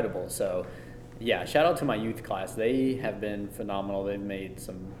are incredible. So, yeah, shout out to my youth class. They have been phenomenal. They've made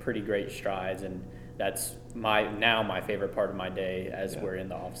some pretty great strides, and that's my favorite part of my day as we're in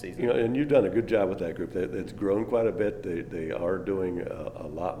the off season. And you've done a good job with that group. It's grown quite a bit. They are doing a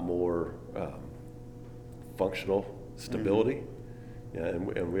lot more functional stability. Yeah,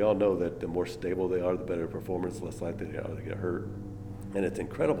 and we all know that the more stable they are, the better performance, the less likely they are to get hurt. And it's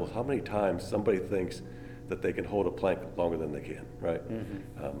incredible how many times somebody thinks that they can hold a plank longer than they can, right?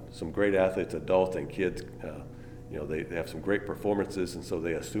 Some great athletes, adults and kids, they have some great performances, and so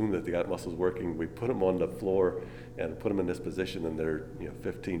they assume that they got muscles working. We put them on the floor and put them in this position, and they're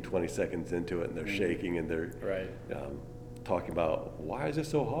 15, 20 seconds into it, and they're shaking, and they're talking about, why is this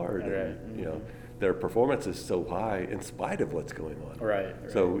so hard? Right. And, their performance is so high in spite of what's going on. Right.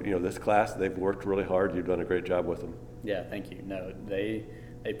 So, this class, they've worked really hard. You've done a great job with them. Yeah, thank you. No, they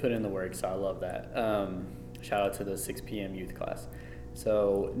put in the work, so I love that. Shout out to the 6 p.m. youth class.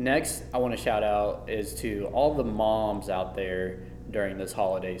 So next I want to shout out is to all the moms out there during this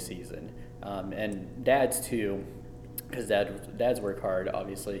holiday season, and dads too, because dads work hard,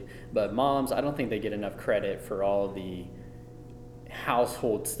 obviously, but moms, I don't think they get enough credit for all the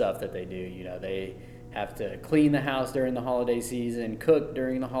household stuff that they do. They have to clean the house during the holiday season, cook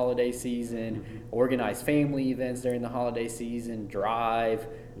during the holiday season, organize family events during the holiday season, drive,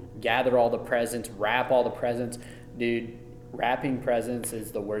 gather all the presents, wrap all the presents. Dude, wrapping presents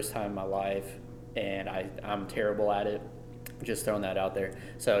is the worst time of my life, and I'm terrible at it. Just throwing that out there.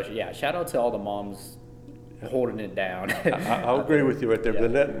 So yeah, shout out to all the moms holding it down. I'll agree with you right there. Yeah.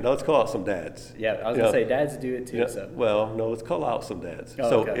 But now let's call out some dads. Yeah, I was gonna say dads do it too. So Well, no, let's call out some dads. Oh,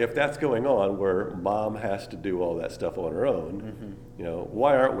 So okay. if that's going on, where mom has to do all that stuff on her own,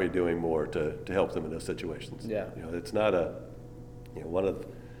 why aren't we doing more to help them in those situations? Yeah. It's not one of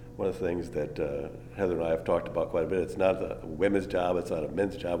the things that Heather and I have talked about quite a bit. It's not a women's job. It's not a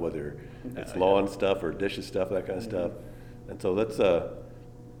men's job, whether it's lawn stuff or dishes stuff, that kind of stuff. And so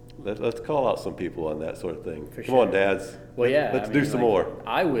let's call out some people on that sort of thing. For Come on, sure. dads. Well, yeah. Let's do some more.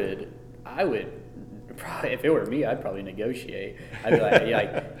 I would probably, if it were me, I'd probably negotiate. I'd be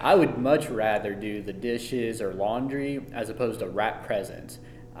like, I would much rather do the dishes or laundry as opposed to wrap presents.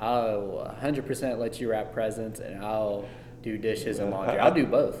 I'll 100% let you wrap presents, and I'll do dishes and laundry. I'll do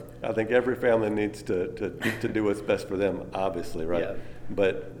both. I think every family needs to do what's best for them, obviously, right? Yeah.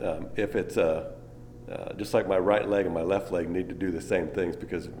 But if it's just like my right leg and my left leg need to do the same things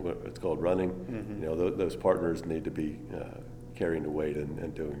because it's called running, those partners need to be carrying the weight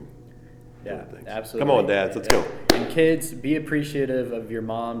and doing things. Absolutely. Come on, dads, let's go. And kids, be appreciative of your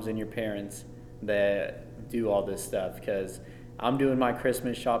moms and your parents that do all this stuff, because I'm doing my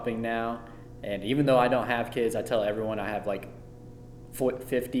Christmas shopping now, and even though I don't have kids, I tell everyone I have like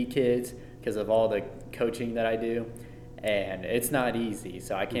 50 kids because of all the coaching that I do. And it's not easy,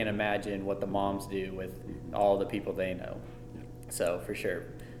 so I can't imagine what the moms do with all the people they know. So for sure,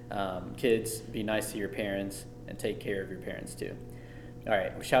 kids, be nice to your parents and take care of your parents too. All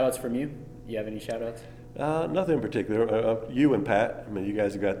right, shout outs from you. You have any shout outs? Nothing in particular. You and Pat, I mean, you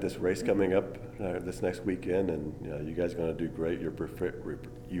guys have got this race coming up this next weekend, and you guys are going to do great.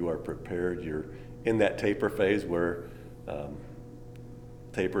 You are prepared. You're in that taper phase where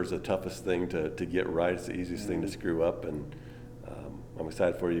taper is the toughest thing to get right. It's the easiest thing to screw up, and I'm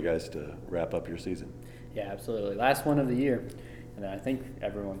excited for you guys to wrap up your season. Yeah, absolutely. Last one of the year, and I think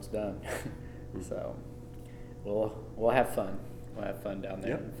everyone's done. So we'll have fun. We'll have fun down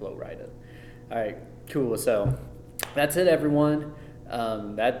there and float right up. All right, cool. So that's it, everyone.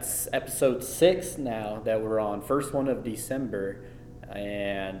 That's episode 6 now that we're on. First one of December,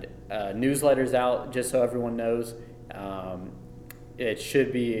 and newsletter's out. Just so everyone knows, it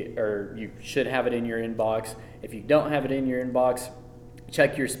should be, or you should have it in your inbox. If you don't have it in your inbox,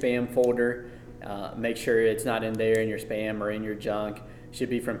 check your spam folder. Make sure it's not in there in your spam or in your junk. It should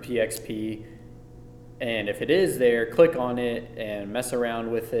be from PXP. And if it is there, click on it and mess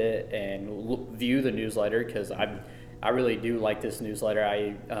around with it and view the newsletter, because I really do like this newsletter.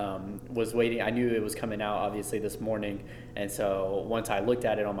 I was waiting. I knew it was coming out obviously this morning, and so once I looked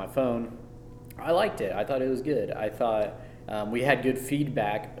at it on my phone, I liked it. I thought it was good. I thought we had good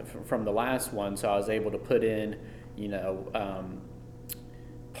feedback from the last one, so I was able to put in,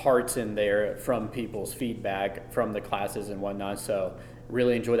 parts in there from people's feedback from the classes and whatnot. So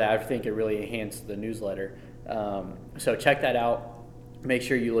really enjoy that. I think it really enhanced the newsletter. So check that out. Make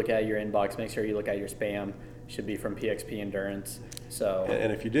sure you look at your inbox. Make sure you look at your spam. Should be from PXP Endurance. So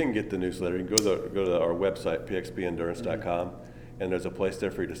and if you didn't get the newsletter, you can go to our website, pxpendurance.com, and there's a place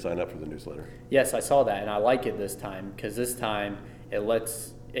there for you to sign up for the newsletter. Yes, I saw that, and I like it this time, because this time it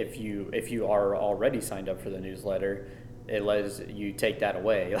lets, if you are already signed up for the newsletter, it lets you take that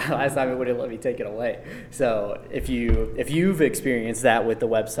away. Last time it wouldn't let me take it away. So if you've experienced that with the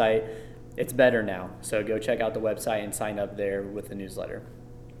website, it's better now. So go check out the website and sign up there with the newsletter.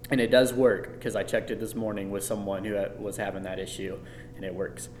 And it does work, because I checked it this morning with someone who was having that issue, and it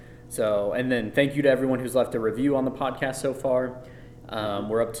works. So, and then thank you to everyone who's left a review on the podcast so far.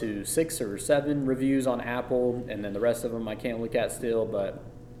 We're up to 6 or 7 reviews on Apple, and then the rest of them I can't look at still, but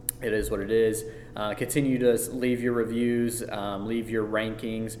it is what it is. Continue to leave your reviews, leave your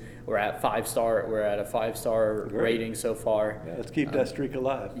rankings. We're at a 5-star rating so far. Yeah, let's keep that streak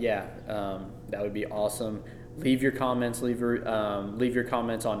alive. Yeah, that would be awesome. Leave your comments. Leave your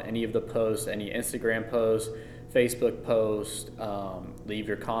comments on any of the posts, any Instagram posts, Facebook posts. Leave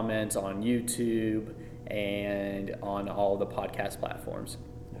your comments on YouTube and on all the podcast platforms.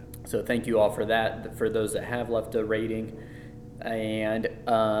 Yeah. So thank you all for that. For those that have left a rating. And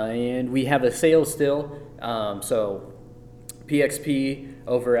we have a sale still. So PXP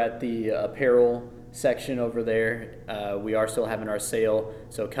over at the apparel section over there, we are still having our sale.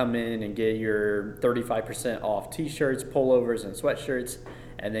 So come in and get your 35% off t-shirts, pullovers, and sweatshirts.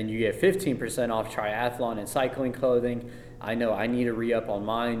 And then you get 15% off triathlon and cycling clothing. I know I need to re-up on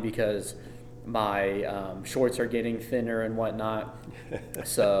mine because my shorts are getting thinner and whatnot,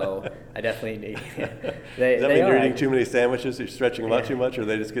 so I definitely need. Does that mean you're eating too many sandwiches? You're stretching them out too much, or are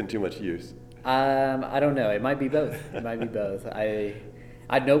they just getting too much use? I don't know. It might be both. I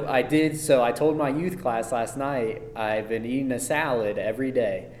know I did. So I told my youth class last night I've been eating a salad every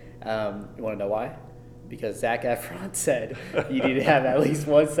day. You want to know why? Because Zac Efron said you need to have at least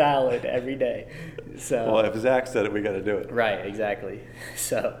one salad every day. So, well, if Zac said it, we got to do it. Right, exactly.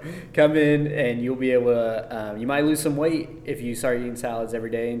 So come in and you'll be able to, you might lose some weight if you start eating salads every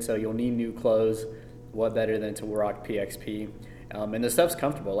day, and so you'll need new clothes. What better than to rock PXP? And the stuff's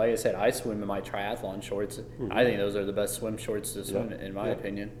comfortable. Like I said, I swim in my triathlon shorts. Mm-hmm. I think those are the best swim shorts to swim in my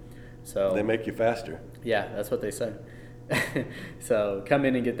opinion. So they make you faster. Yeah, that's what they say. So come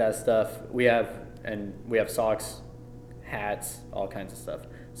in and get that stuff. We have socks, hats, all kinds of stuff.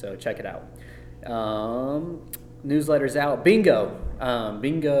 So check it out. Newsletter's out. Bingo.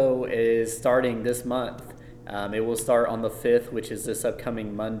 Bingo is starting this month. It will start on the 5th, which is this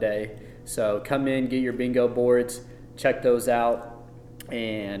upcoming Monday. So come in, get your bingo boards, check those out,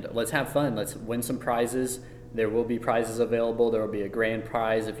 and let's have fun. Let's win some prizes. There will be prizes available. There will be a grand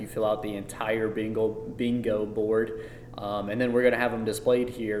prize if you fill out the entire bingo board. And then we're going to have them displayed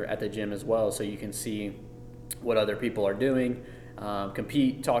here at the gym as well, so you can see what other people are doing.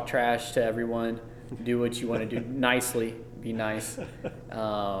 Compete, talk trash to everyone, do what you want to do nicely, be nice.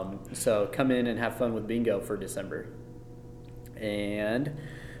 So come in and have fun with bingo for December. And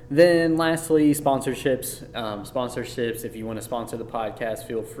Then lastly, sponsorships. Sponsorships, if you want to sponsor the podcast,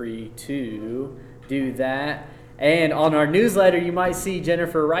 feel free to do that. And on our newsletter, you might see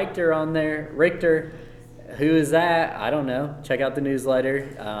Jennifer Richter on there. Richter, who is that? I don't know. Check out the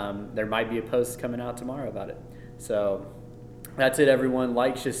newsletter. There might be a post coming out tomorrow about it. So that's it, everyone.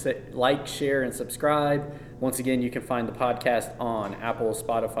 Like, share, and subscribe. Once again, you can find the podcast on Apple,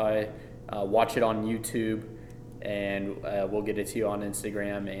 Spotify. Watch it on YouTube. And we'll get it to you on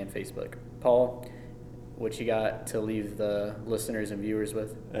Instagram and Facebook. Paul, what you got to leave the listeners and viewers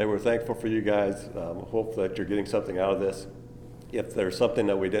with? And we're thankful for you guys. Hope that you're getting something out of this. If there's something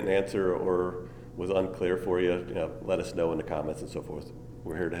that we didn't answer or was unclear for you, let us know in the comments and so forth.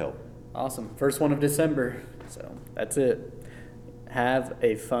 We're here to help. Awesome. First one of December. So that's it. Have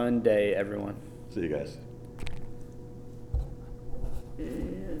a fun day, everyone. See you guys.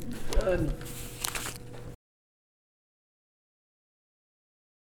 And done.